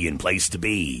Italian place to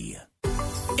be.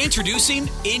 Introducing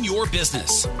In Your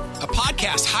Business, a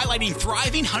podcast highlighting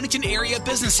thriving Huntington area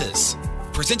businesses.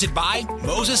 Presented by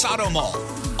Moses Auto Mall.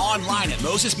 Online at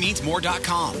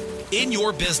mosesmeansmore.com. In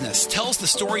Your Business tells the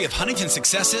story of Huntington's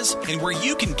successes and where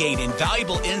you can gain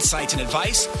invaluable insights and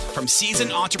advice from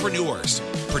seasoned entrepreneurs.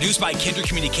 Produced by Kindred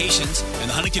Communications and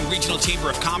the Huntington Regional Chamber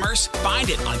of Commerce. Find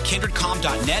it on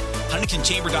kindredcom.net,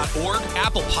 huntingtonchamber.org,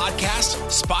 Apple Podcasts,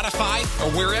 Spotify,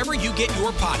 or wherever you get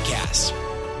your podcasts.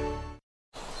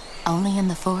 Only in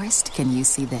the forest can you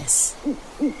see this.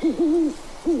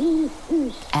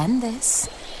 And this.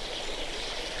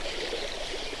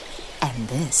 And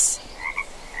this.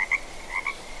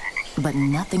 But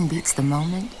nothing beats the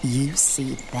moment you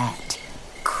see that.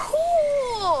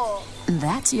 Cool!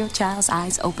 That's your child's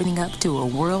eyes opening up to a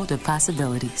world of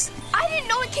possibilities. I didn't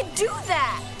know it could do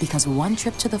that! Because one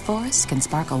trip to the forest can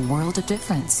spark a world of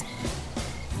difference.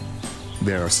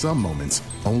 There are some moments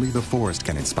only the forest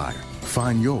can inspire.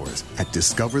 Find yours at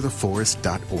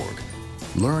discovertheforest.org.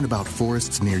 Learn about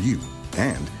forests near you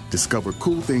and discover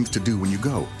cool things to do when you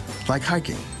go, like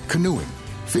hiking, canoeing,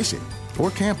 fishing, or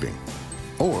camping.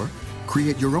 Or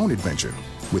create your own adventure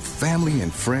with family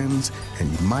and friends,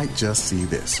 and you might just see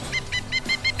this.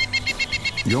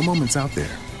 Your moment's out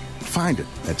there. Find it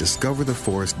at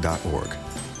discovertheforest.org.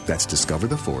 That's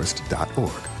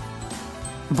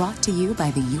discovertheforest.org. Brought to you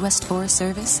by the U.S. Forest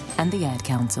Service and the Ad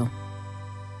Council.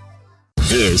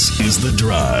 This is The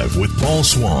Drive with Paul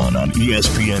Swan on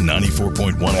ESPN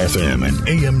 94.1 FM and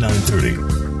AM 930.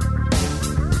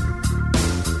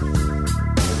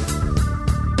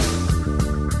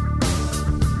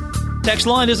 Text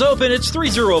line is open. It's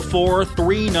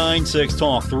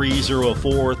 304-396-TALK,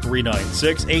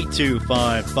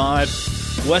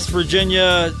 304-396-8255. West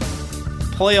Virginia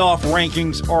playoff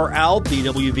rankings are out. The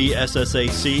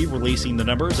WVSSAC releasing the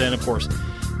numbers. And, of course,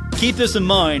 keep this in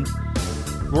mind.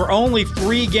 We're only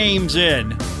 3 games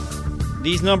in.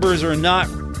 These numbers are not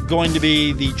going to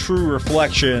be the true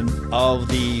reflection of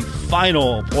the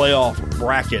final playoff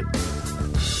bracket.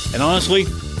 And honestly,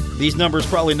 these numbers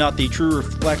probably not the true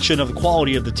reflection of the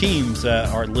quality of the teams that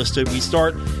are listed. We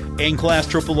start in Class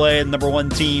AAA, number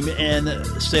 1 team in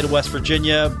the state of West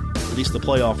Virginia, at least the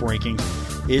playoff rankings,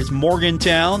 is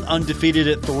Morgantown, undefeated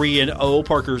at 3-0.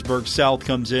 Parkersburg South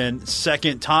comes in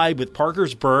second, tied with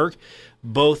Parkersburg,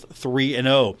 both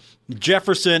 3-0.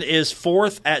 Jefferson is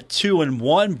 4th at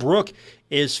 2-1. Brooke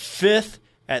is 5th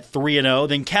at 3-0.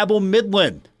 Then Cabell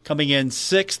Midland coming in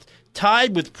 6th,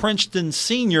 tied with Princeton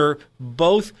Senior,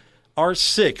 both are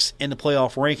 6th in the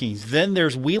playoff rankings. Then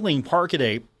there's Wheeling Park at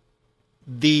 8.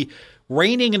 The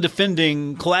reigning and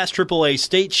defending Class AAA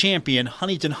state champion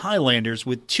Huntington Highlanders,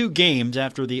 with 2 games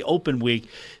after the open week,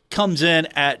 comes in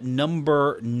at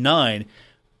number 9,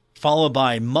 followed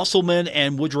by Musselman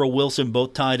and Woodrow Wilson,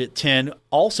 both tied at 10.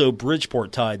 Also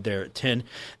Bridgeport tied there at 10.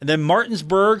 And then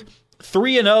Martinsburg,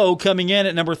 3-0, coming in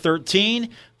at number 13,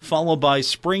 followed by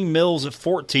Spring Mills at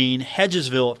 14,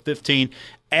 Hedgesville at 15,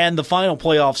 and the final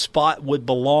playoff spot would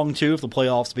belong to, if the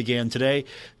playoffs began today,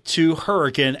 to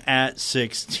Hurricane at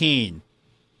 16.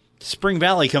 Spring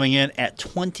Valley coming in at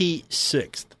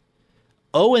 26th.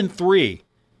 0-3,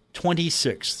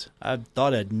 26th. I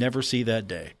thought I'd never see that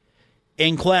day.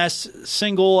 In Class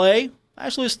Single A,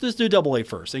 Actually, let's do AA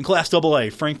first. In Class AA,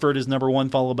 Frankfort is number 1,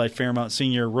 followed by Fairmont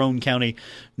Senior, Roane County,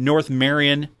 North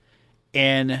Marion,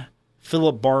 and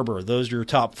Philip Barber. Those are your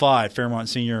top 5. Fairmont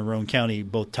Senior and Roane County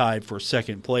both tied for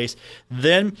second place.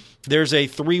 Then there's a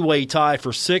 3-way tie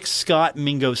for 6. Scott,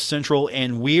 Mingo Central,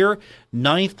 and Weir.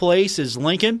 9th place is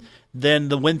Lincoln. Then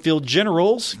the Winfield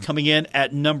Generals coming in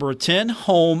at number 10,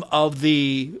 home of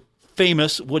the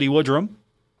famous Woody Woodrum.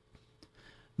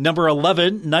 Number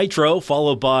 11, Nitro,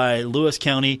 followed by Lewis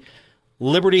County.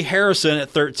 Liberty Harrison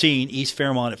at 13, East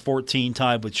Fairmont at 14,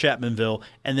 tied with Chapmanville.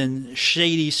 And then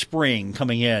Shady Spring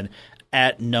coming in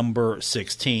at number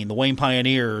 16. The Wayne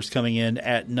Pioneers coming in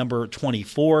at number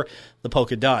 24. The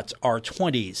Polka Dots are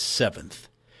 27th.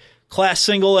 Class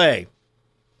Single A,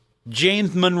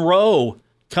 James Monroe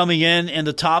coming in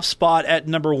the top spot at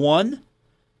number 1.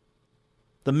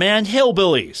 The Man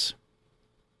Hillbillies,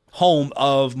 home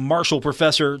of Marshall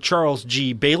Professor Charles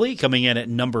G. Bailey, coming in at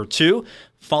number 2,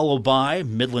 followed by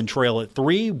Midland Trail at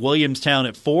 3, Williamstown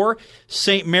at 4,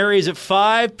 St. Mary's at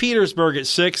 5, Petersburg at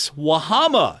 6,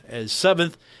 Wahama as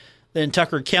 7th, then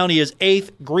Tucker County is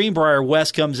 8th, Greenbrier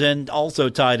West comes in, also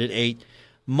tied at 8,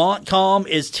 Montcalm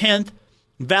is 10th,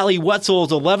 Valley Wetzel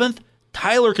is 11th,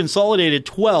 Tyler Consolidated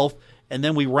 12th, and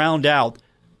then we round out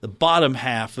the bottom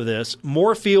half of this.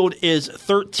 Moorfield is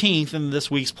 13th in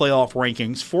this week's playoff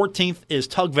rankings. 14th is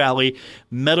Tug Valley.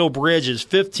 Meadow Bridge is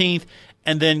 15th.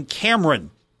 And then Cameron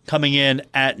coming in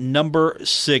at number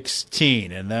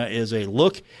 16. And that is a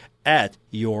look at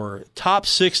your top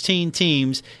 16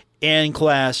 teams in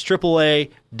Class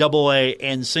AAA, AA,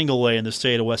 and Single A in the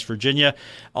state of West Virginia.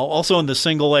 Also in the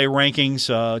Single A rankings,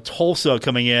 Tulsa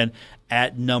coming in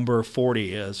at number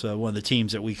 40 as one of the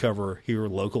teams that we cover here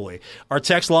locally. Our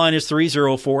text line is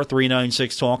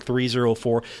 304-396-TALK,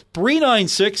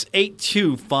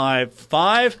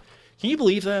 304-396-8255. Can you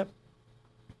believe that?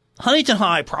 Huntington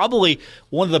High, probably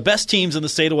one of the best teams in the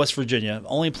state of West Virginia,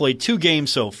 only played 2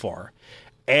 games so far.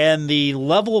 And the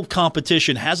level of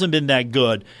competition hasn't been that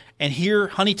good. And here,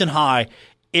 Huntington High,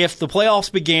 if the playoffs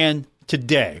began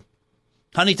today,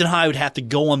 Huntington High would have to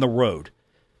go on the road.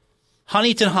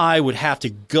 Huntington High would have to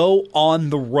go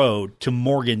on the road to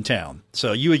Morgantown.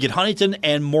 So you would get Huntington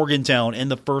and Morgantown in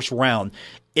the first round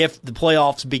if the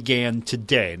playoffs began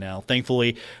today. Now,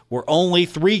 thankfully, we're only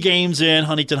 3 games in.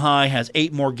 Huntington High has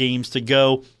 8 more games to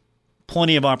go.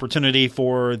 Plenty of opportunity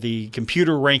for the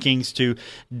computer rankings to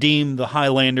deem the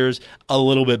Highlanders a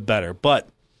little bit better. But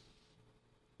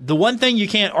the one thing you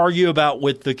can't argue about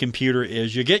with the computer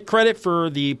is you get credit for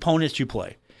the opponents you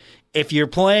play. If you're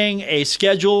playing a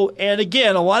schedule, and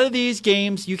again, a lot of these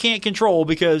games you can't control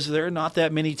because there are not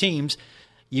that many teams.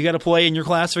 You got to play in your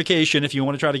classification if you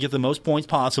want to try to get the most points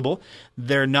possible.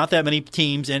 There are not that many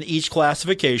teams in each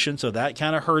classification, so that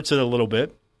kind of hurts it a little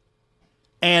bit.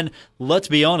 And let's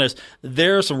be honest,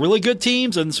 there are some really good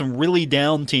teams and some really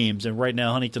down teams. And right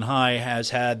now, Huntington High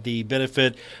has had the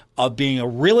benefit of being a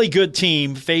really good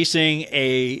team facing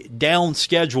a down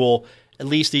schedule, at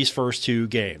least these first 2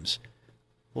 games.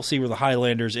 We'll see where the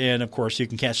Highlanders end. Of course, you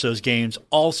can catch those games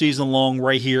all season long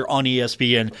right here on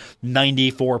ESPN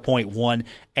 94.1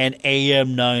 and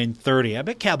AM 930. I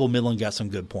bet Cabell Midland got some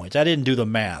good points. I didn't do the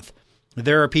math.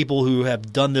 There are people who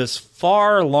have done this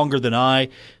far longer than I,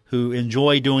 who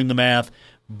enjoy doing the math,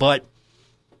 but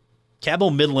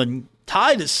Cabell Midland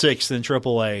tied at 6th in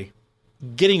AAA,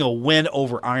 getting a win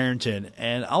over Ironton.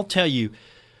 And I'll tell you,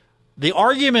 the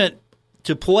argument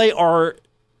to play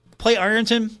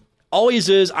Ironton always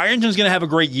is Ironton's going to have a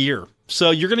great year.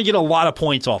 So you're going to get a lot of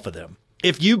points off of them.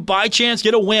 If you by chance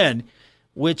get a win,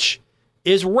 which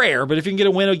is rare, but if you can get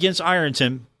a win against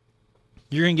Ironton,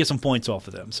 you're going to get some points off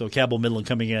of them. So Cabell Midland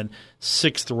coming in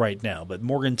 6th right now. But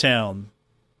Morgantown,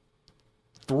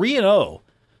 3-0.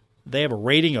 They have a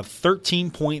rating of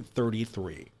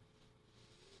 13.33.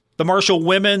 The Marshall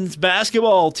women's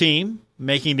basketball team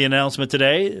making the announcement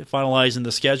today, finalizing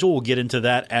the schedule. We'll get into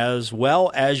that as well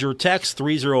as your text,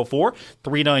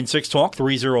 304-396-TALK,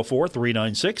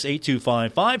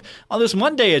 304-396-8255 on this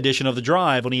Monday edition of The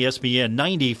Drive on ESPN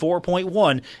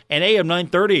 94.1 and AM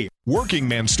 930. Working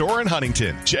Man Store in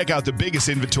Huntington. Check out the biggest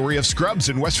inventory of scrubs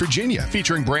in West Virginia,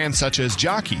 featuring brands such as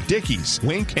Jockey, Dickies,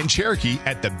 Wink, and Cherokee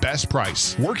at the best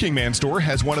price. Working Man Store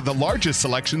has one of the largest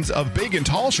selections of big and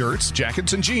tall shirts,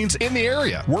 jackets, and jeans in the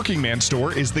area. Working Man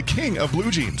Store is the king of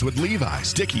blue jeans with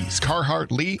Levi's, Dickies,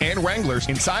 Carhartt, Lee, and Wranglers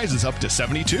in sizes up to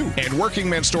 72. And Working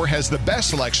Man Store has the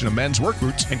best selection of men's work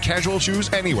boots and casual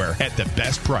shoes anywhere at the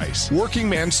best price. Working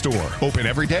Man Store, open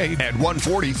every day at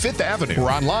 140 5th Avenue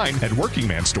or online at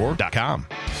workingmanstore.com.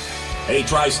 Hey,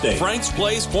 Tri-State. Frank's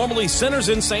Place, formerly Centers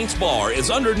in Saints Bar, is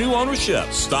under new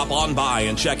ownership. Stop on by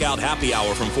and check out happy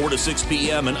hour from 4 to 6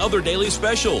 p.m. and other daily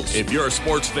specials. If you're a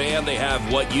sports fan, they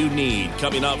have what you need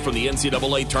coming up from the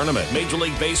NCAA tournament, Major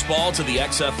League Baseball to the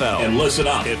XFL. And listen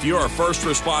up. If you're a first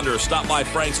responder, stop by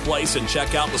Frank's Place and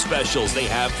check out the specials they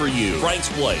have for you. Frank's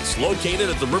Place, located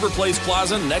at the River Place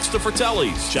Plaza next to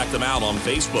Fratelli's. Check them out on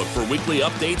Facebook for weekly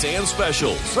updates and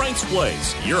specials. Frank's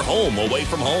Place, your home away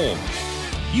from home.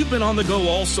 You've been on the go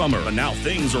all summer, but now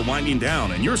things are winding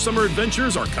down and your summer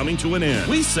adventures are coming to an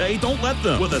end. We say don't let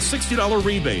them, with a $60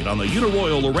 rebate on the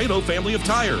Uniroyal Laredo family of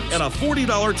tires and a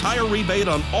 $40 tire rebate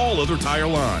on all other tire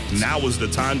lines. Now is the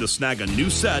time to snag a new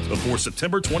set before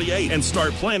September 28th and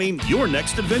start planning your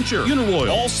next adventure. Uniroyal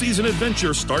all-season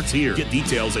adventure starts here. Get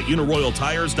details at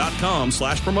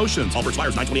uniroyaltires.com/promotions. Offer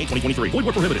expires 9/28/2023. Void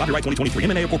where prohibited. Copyright 2023.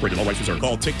 M&A Incorporated. All rights reserved.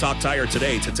 Call TikTok Tire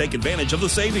today to take advantage of the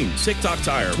savings. TikTok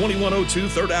Tire, 2102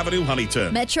 3rd Avenue,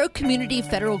 Huntington. Metro Community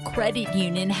Federal Credit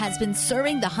Union has been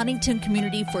serving the Huntington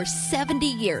community for 70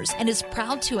 years and is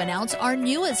proud to announce our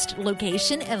newest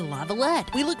location in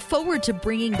Lavalette. We look forward to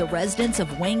bringing the residents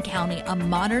of Wayne County a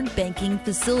modern banking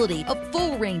facility, a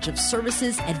full range of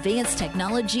services, advanced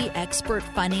technology, expert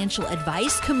financial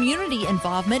advice, community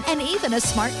involvement, and even a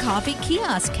smart coffee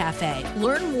kiosk cafe.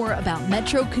 Learn more about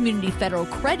Metro Community Federal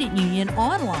Credit Union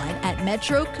online at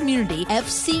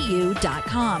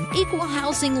metrocommunityfcu.com. Equal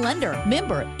housing lender.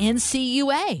 Member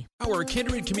NCUA. Our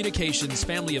Kindred Communications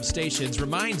family of stations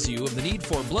reminds you of the need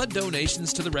for blood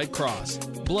donations to the Red Cross.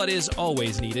 Blood is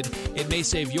always needed. It may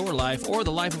save your life or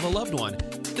the life of a loved one.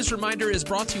 This reminder is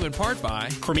brought to you in part by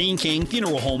Cremine King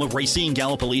Funeral Home of Racine,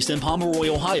 Gallipolis, and Pomeroy,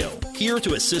 Ohio. Here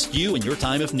to assist you in your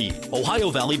time of need.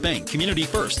 Ohio Valley Bank, Community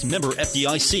First, member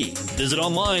FDIC. Visit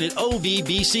online at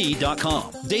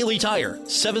ovbc.com. Daily Tire,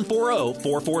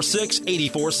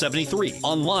 740-446-8473.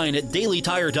 Online at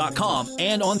dailytire.com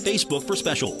and on Facebook for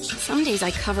specials. Some days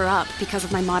I cover up because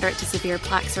of my moderate to severe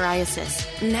plaque psoriasis.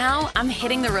 Now I'm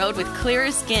hitting the road with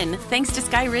clearer skin thanks to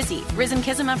Skyrizi,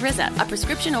 Risankizumab Riza, a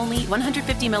prescription-only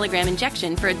 150 milligram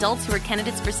injection for adults who are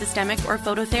candidates for systemic or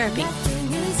phototherapy.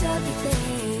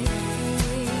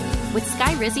 With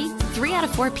Skyrizi, 3 out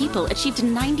of 4 people achieved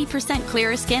 90%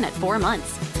 clearer skin at 4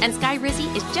 months. And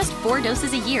Skyrizi is just 4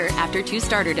 doses a year after 2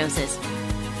 starter doses.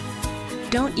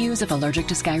 Don't use if allergic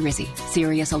to Skyrizi.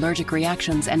 Serious allergic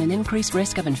reactions and an increased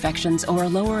risk of infections or a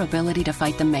lower ability to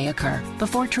fight them may occur.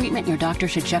 Before treatment, your doctor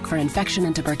should check for infection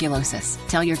and tuberculosis.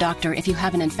 Tell your doctor if you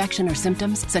have an infection or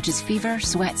symptoms such as fever,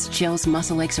 sweats, chills,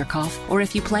 muscle aches, or cough, or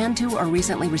if you plan to or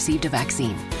recently received a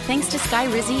vaccine. Thanks to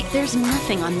Skyrizi, there's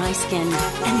nothing on my skin,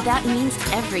 and that means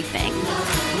everything.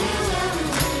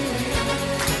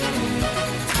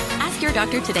 Your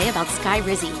doctor today about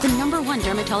Skyrizi, the #1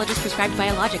 dermatologist prescribed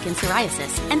biologic in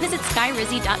psoriasis, and visit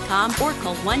skyrizi.com or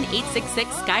call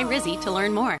 1-866-SKY-RIZZI to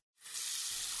learn more.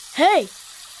 Hey,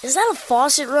 is that a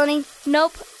faucet running?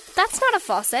 Nope, that's not a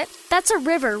faucet. That's a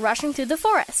river rushing through the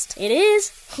forest. It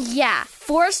is? Yeah,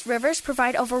 forest rivers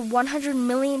provide over 100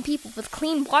 million people with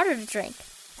clean water to drink.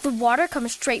 The water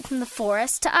comes straight from the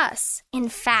forest to us. In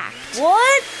fact...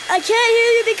 What? I can't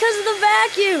hear you because of the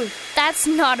vacuum. That's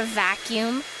not a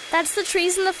vacuum. That's the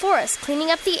trees in the forest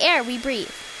cleaning up the air we breathe.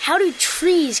 How do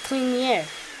trees clean the air?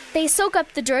 They soak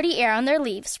up the dirty air on their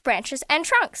leaves, branches, and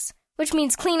trunks, which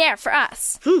means clean air for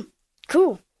us.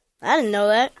 Cool. I didn't know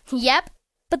that. Yep,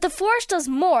 but the forest does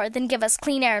more than give us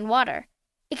clean air and water.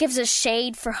 It gives us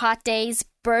shade for hot days,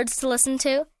 birds to listen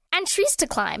to, and trees to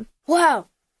climb. Wow,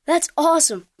 that's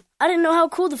awesome. I didn't know how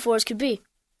cool the forest could be.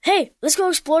 Hey, let's go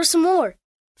explore some more.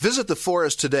 Visit the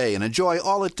forest today and enjoy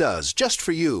all it does, just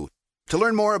for you. To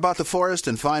learn more about the forest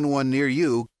and find one near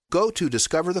you, go to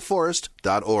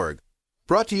discovertheforest.org.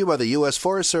 Brought to you by the U.S.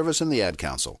 Forest Service and the Ad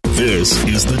Council. This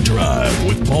is The Drive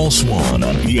with Paul Swan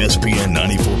on ESPN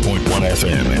 94.1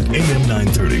 FM and AM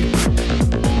 930.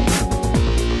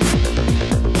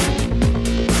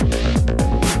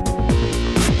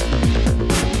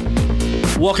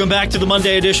 Welcome back to the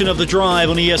Monday edition of The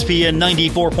Drive on ESPN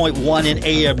 94.1 and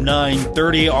AM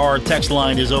 930. Our text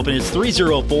line is open. It's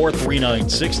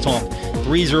 304-396-TALK,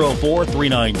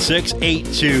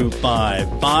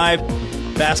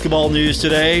 304-396-8255. Basketball news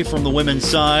today from the women's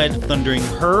side. Thundering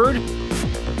Herd.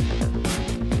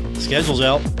 Schedule's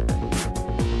out.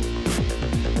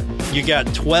 You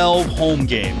got 12 home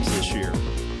games this year.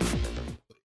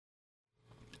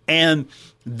 And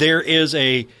there is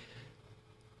a,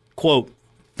 quote,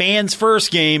 fans'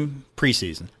 first game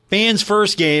preseason. Fans'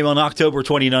 first game on October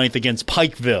 29th against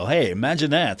Pikeville. Hey, imagine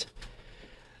that.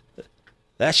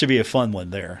 That should be a fun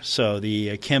one there. So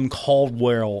the Kim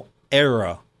Caldwell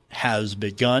era has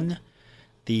begun.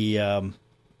 The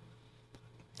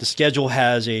The schedule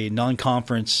has a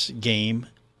non-conference game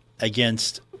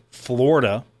against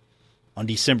Florida on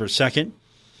December 2nd.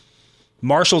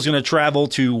 Marshall's going to travel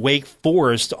to Wake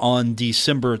Forest on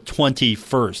December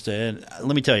 21st. And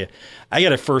let me tell you, I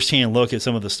got a first-hand look at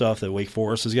some of the stuff that Wake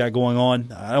Forest has got going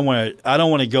on. I don't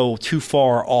want to go too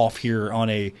far off here on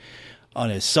a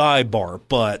sidebar,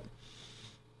 but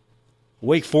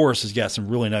Wake Forest has got some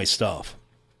really nice stuff.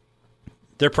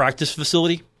 Their practice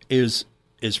facility is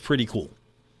pretty cool.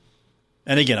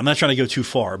 And again, I'm not trying to go too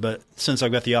far, but since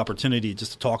I've got the opportunity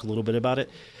just to talk a little bit about it,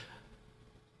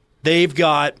 they've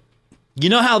got, you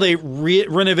know how they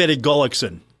renovated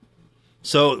Gullickson?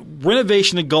 So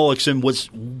renovation of Gullickson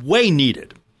was way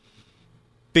needed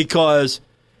because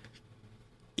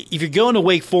if you're going to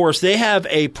Wake Forest, they have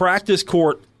a practice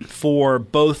court for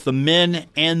both the men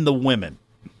and the women.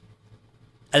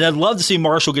 And I'd love to see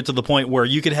Marshall get to the point where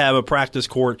you could have a practice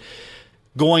court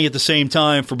going at the same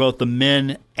time for both the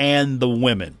men and the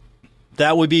women.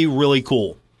 That would be really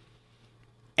cool.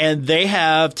 And they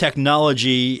have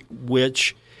technology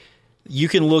which you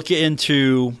can look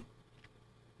into.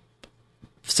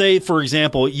 Say, for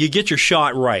example, you get your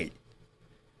shot right.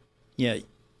 Yeah,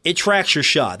 it tracks your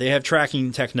shot. They have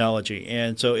tracking technology.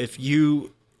 And so if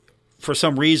you, for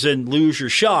some reason, lose your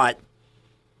shot,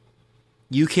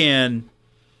 you can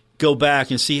go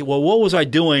back and see, well, what was I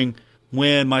doing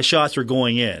when my shots were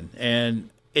going in? And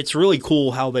it's really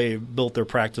cool how they built their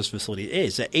practice facility.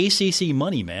 It's the ACC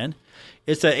money, man.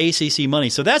 It's the ACC money.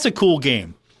 So that's a cool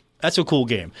game. That's a cool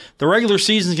game. The regular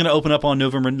season is going to open up on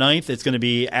November 9th. It's going to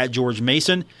be at George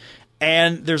Mason.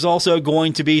 And there's also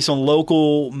going to be some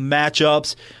local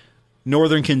matchups.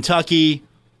 Northern Kentucky,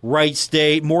 Wright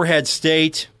State, Morehead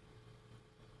State.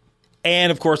 And,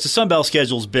 of course, the Sun Belt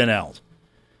schedule's been out.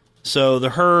 So the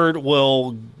Herd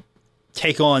will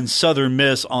take on Southern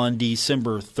Miss on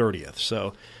December 30th.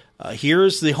 So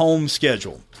here's the home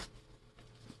schedule.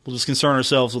 We'll just concern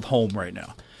ourselves with home right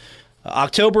now.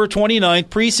 October 29th,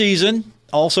 preseason,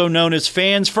 also known as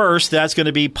Fans First. That's going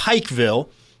to be Pikeville.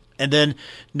 And then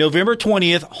November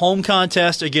 20th, home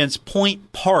contest against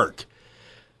Point Park.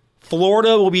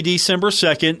 Florida will be December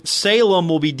 2nd. Salem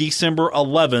will be December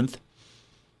 11th.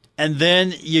 And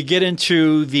then you get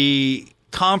into the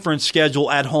conference schedule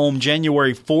at home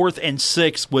January 4th and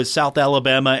 6th with South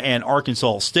Alabama and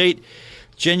Arkansas State.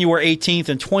 January 18th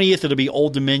and 20th, it'll be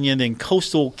Old Dominion and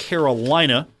Coastal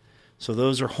Carolina. So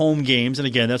those are home games. And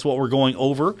again, that's what we're going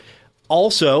over.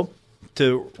 Also,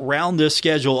 to round this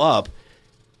schedule up,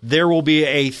 there will be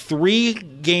a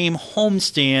 3-game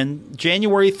homestand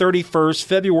January 31st,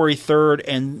 February 3rd,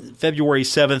 and February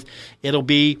 7th. It'll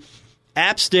be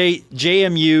App State,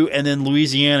 JMU, and then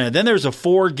Louisiana. Then there's a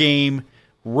 4-game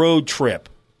road trip.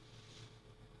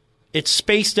 It's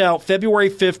spaced out February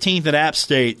 15th at App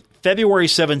State, February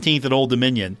 17th at Old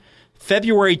Dominion,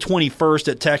 February 21st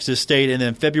at Texas State, and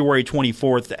then February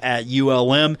 24th at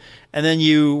ULM. And then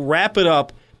you wrap it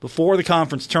up before the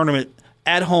conference tournament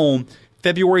at home,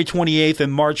 February 28th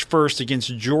and March 1st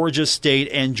against Georgia State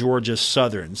and Georgia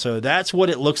Southern. So that's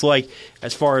what it looks like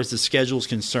as far as the schedule is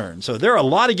concerned. So there are a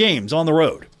lot of games on the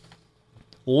road.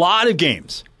 A lot of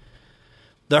games.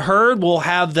 The Herd will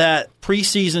have that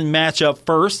preseason matchup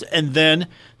first, and then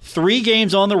 3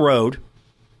 games on the road.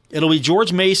 It'll be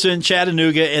George Mason,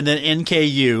 Chattanooga, and then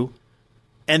NKU.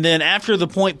 And then after the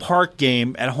Point Park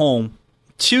game at home,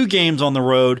 2 games on the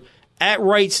road at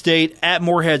Wright State, at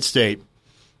Morehead State.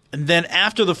 And then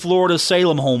after the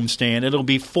Florida-Salem homestand, it'll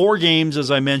be 4 games,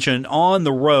 as I mentioned, on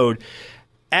the road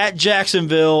at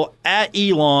Jacksonville, at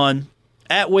Elon,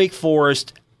 at Wake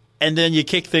Forest, and then you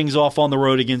kick things off on the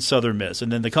road against Southern Miss.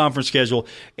 And then the conference schedule,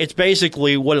 it's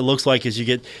basically what it looks like is you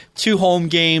get 2 home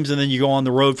games, and then you go on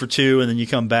the road for 2, and then you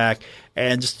come back.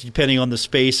 And just depending on the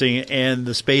spacing, and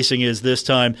the spacing is this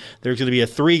time, there's going to be a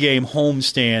 3-game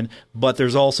homestand, but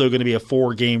there's also going to be a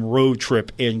 4-game road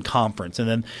trip in conference. And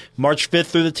then March 5th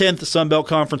through the 10th, the Sun Belt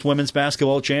Conference Women's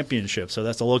Basketball Championship. So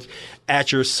that's a look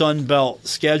at your Sun Belt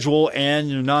schedule and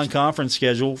your non-conference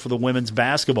schedule for the women's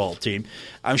basketball team.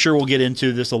 I'm sure we'll get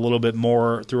into this a little bit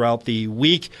more throughout the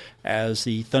week as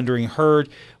the Thundering Herd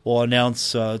will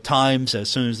announce times as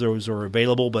soon as those are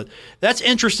available. But that's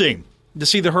interesting to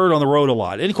see the Herd on the road a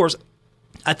lot. And, of course,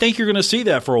 I think you're going to see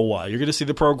that for a while. You're going to see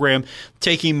the program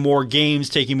taking more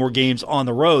games on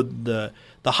the road. The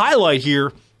highlight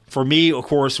here for me, of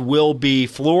course, will be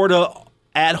Florida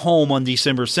at home on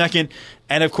December 2nd.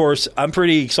 And, of course, I'm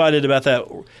pretty excited about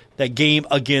that game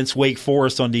against Wake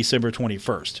Forest on December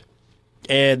 21st.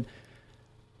 And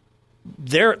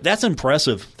that's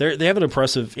impressive. They have an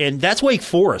impressive – and that's Wake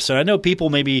Forest. And I know people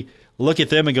maybe – look at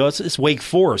them and go, it's Wake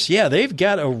Forest. Yeah, they've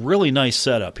got a really nice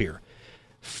setup here.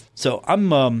 So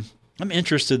I'm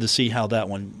interested to see how that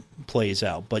one plays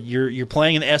out. But you're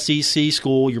playing an SEC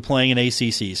school, you're playing an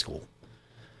ACC school.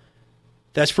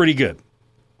 That's pretty good.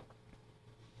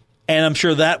 And I'm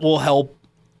sure that will help.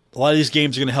 A lot of these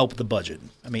games are going to help with the budget.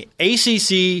 I mean,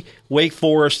 ACC, Wake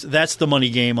Forest, that's the money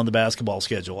game on the basketball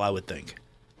schedule, I would think.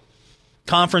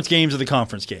 Conference games are the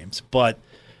conference games. But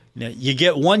you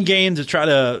get one game to try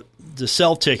to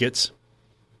sell tickets,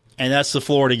 and that's the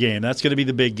Florida game. That's going to be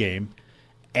the big game.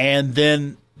 And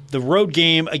then the road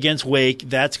game against Wake,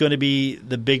 that's going to be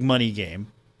the big money game.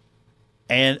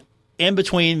 And in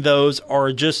between those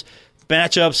are just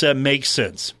matchups that make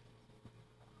sense.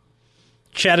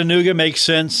 Chattanooga makes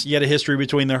sense. You had a history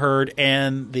between the Herd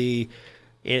and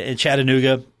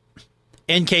Chattanooga.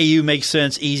 NKU makes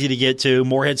sense, easy to get to.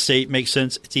 Morehead State makes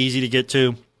sense, it's easy to get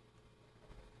to.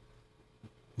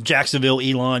 Jacksonville,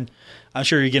 Elon, I'm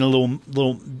sure you're getting a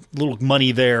little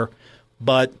money there,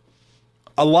 but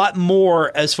a lot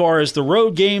more as far as the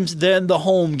road games than the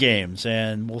home games,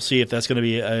 and we'll see if that's going to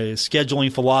be a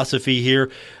scheduling philosophy here,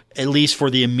 at least for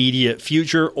the immediate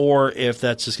future, or if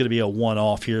that's just going to be a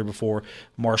one-off here before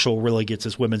Marshall really gets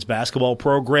his women's basketball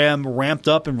program ramped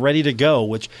up and ready to go,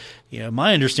 which,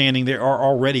 my understanding, they are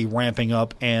already ramping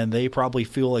up, and they probably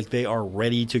feel like they are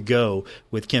ready to go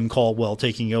with Kim Caldwell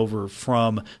taking over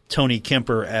from Tony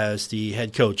Kemper as the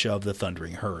head coach of the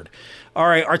Thundering Herd. All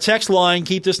right, our text line,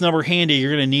 keep this number handy.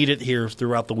 You're going to need it here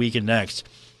throughout the week and next.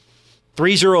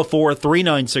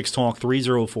 304-396-TALK,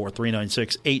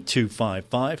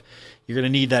 304-396-8255. You're going to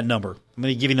need that number. I'm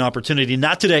going to give you an opportunity,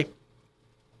 not today,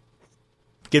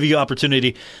 give you an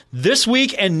opportunity this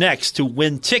week and next to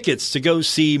win tickets to go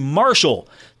see Marshall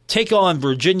take on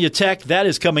Virginia Tech. That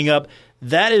is coming up.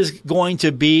 That is going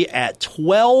to be at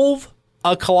 12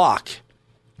 o'clock.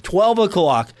 12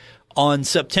 o'clock on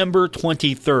September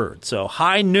 23rd. So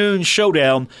high noon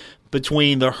showdown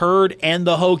between the Herd and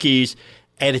the Hokies.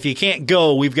 And if you can't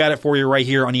go, we've got it for you right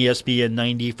here on ESPN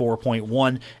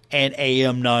 94.1 and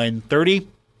AM 930.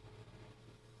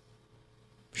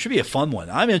 Should be a fun one.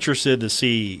 I'm interested to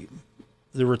see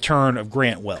the return of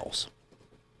Grant Wells.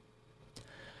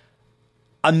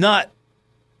 I'm not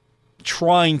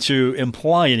trying to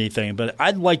imply anything, but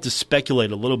I'd like to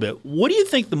speculate a little bit. What do you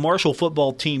think the Marshall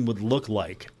football team would look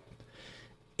like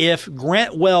if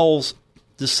Grant Wells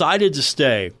decided to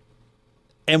stay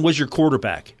and was your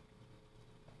quarterback?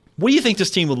 What do you think this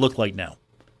team would look like now?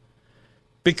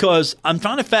 Because I'm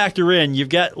trying to factor in, you've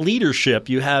got leadership,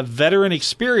 you have veteran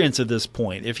experience at this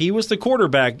point. If he was the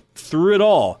quarterback through it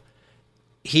all,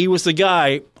 he was the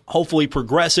guy hopefully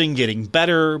progressing, getting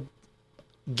better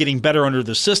under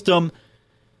the system.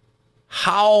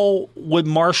 How would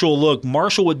Marshall look?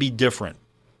 Marshall would be different.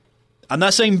 I'm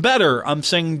not saying better, I'm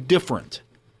saying different.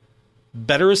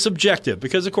 Better is subjective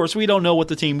because, of course, we don't know what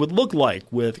the team would look like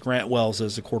with Grant Wells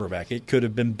as the quarterback. It could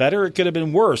have been better. It could have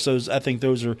been worse. I think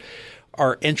those are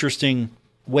interesting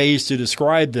ways to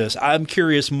describe this. I'm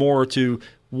curious more to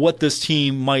what this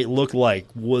team might look like.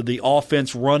 Would the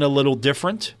offense run a little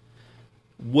different?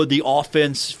 Would the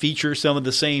offense feature some of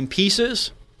the same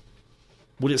pieces?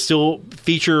 Would it still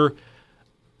feature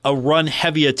a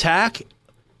run-heavy attack?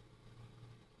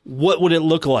 What would it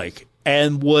look like?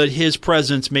 And would his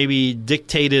presence maybe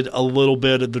dictated a little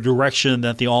bit of the direction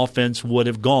that the offense would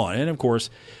have gone? And, of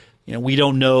course, we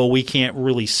don't know. We can't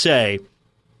really say.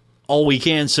 All we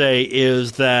can say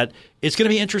is that it's going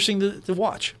to be interesting to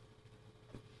watch.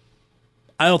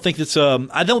 I don't think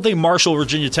Marshall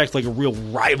Virginia Tech like a real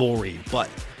rivalry, but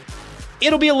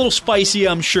it'll be a little spicy,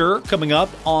 I'm sure, coming up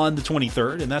on the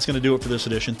 23rd, and that's going to do it for this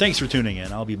edition. Thanks for tuning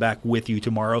in. I'll be back with you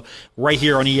tomorrow right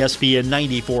here on ESPN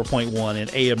 94.1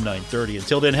 and AM 930.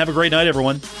 Until then, have a great night,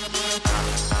 everyone.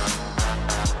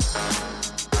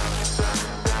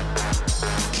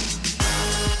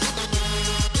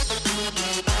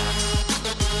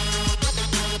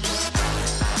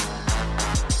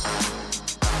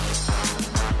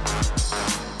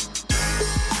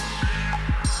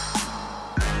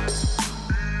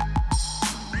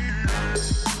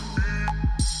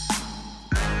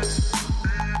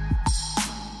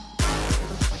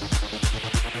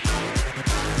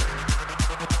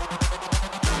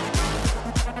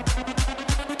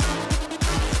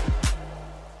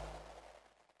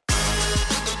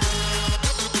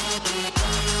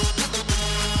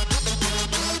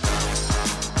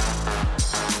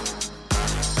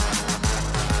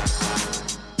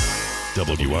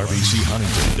 WRBC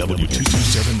Huntington,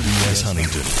 W227BS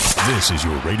Huntington. This is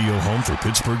your radio home for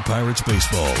Pittsburgh Pirates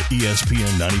baseball.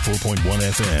 ESPN 94.1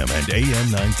 FM and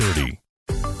AM 930.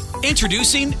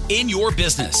 Introducing In Your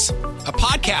Business, a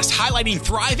podcast highlighting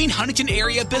thriving Huntington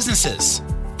area businesses.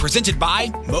 Presented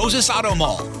by Moses Auto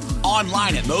Mall.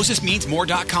 Online at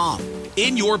mosesmeansmore.com.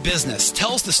 In Your Business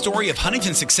tells the story of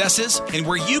Huntington's successes and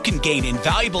where you can gain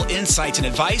invaluable insights and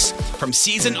advice from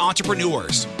seasoned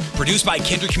entrepreneurs. Produced by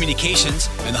Kindred Communications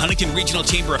and the Huntington Regional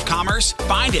Chamber of Commerce.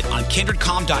 Find it on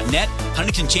kindredcom.net,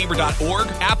 huntingtonchamber.org,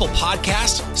 Apple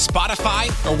Podcasts, Spotify,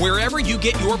 or wherever you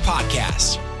get your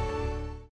podcasts.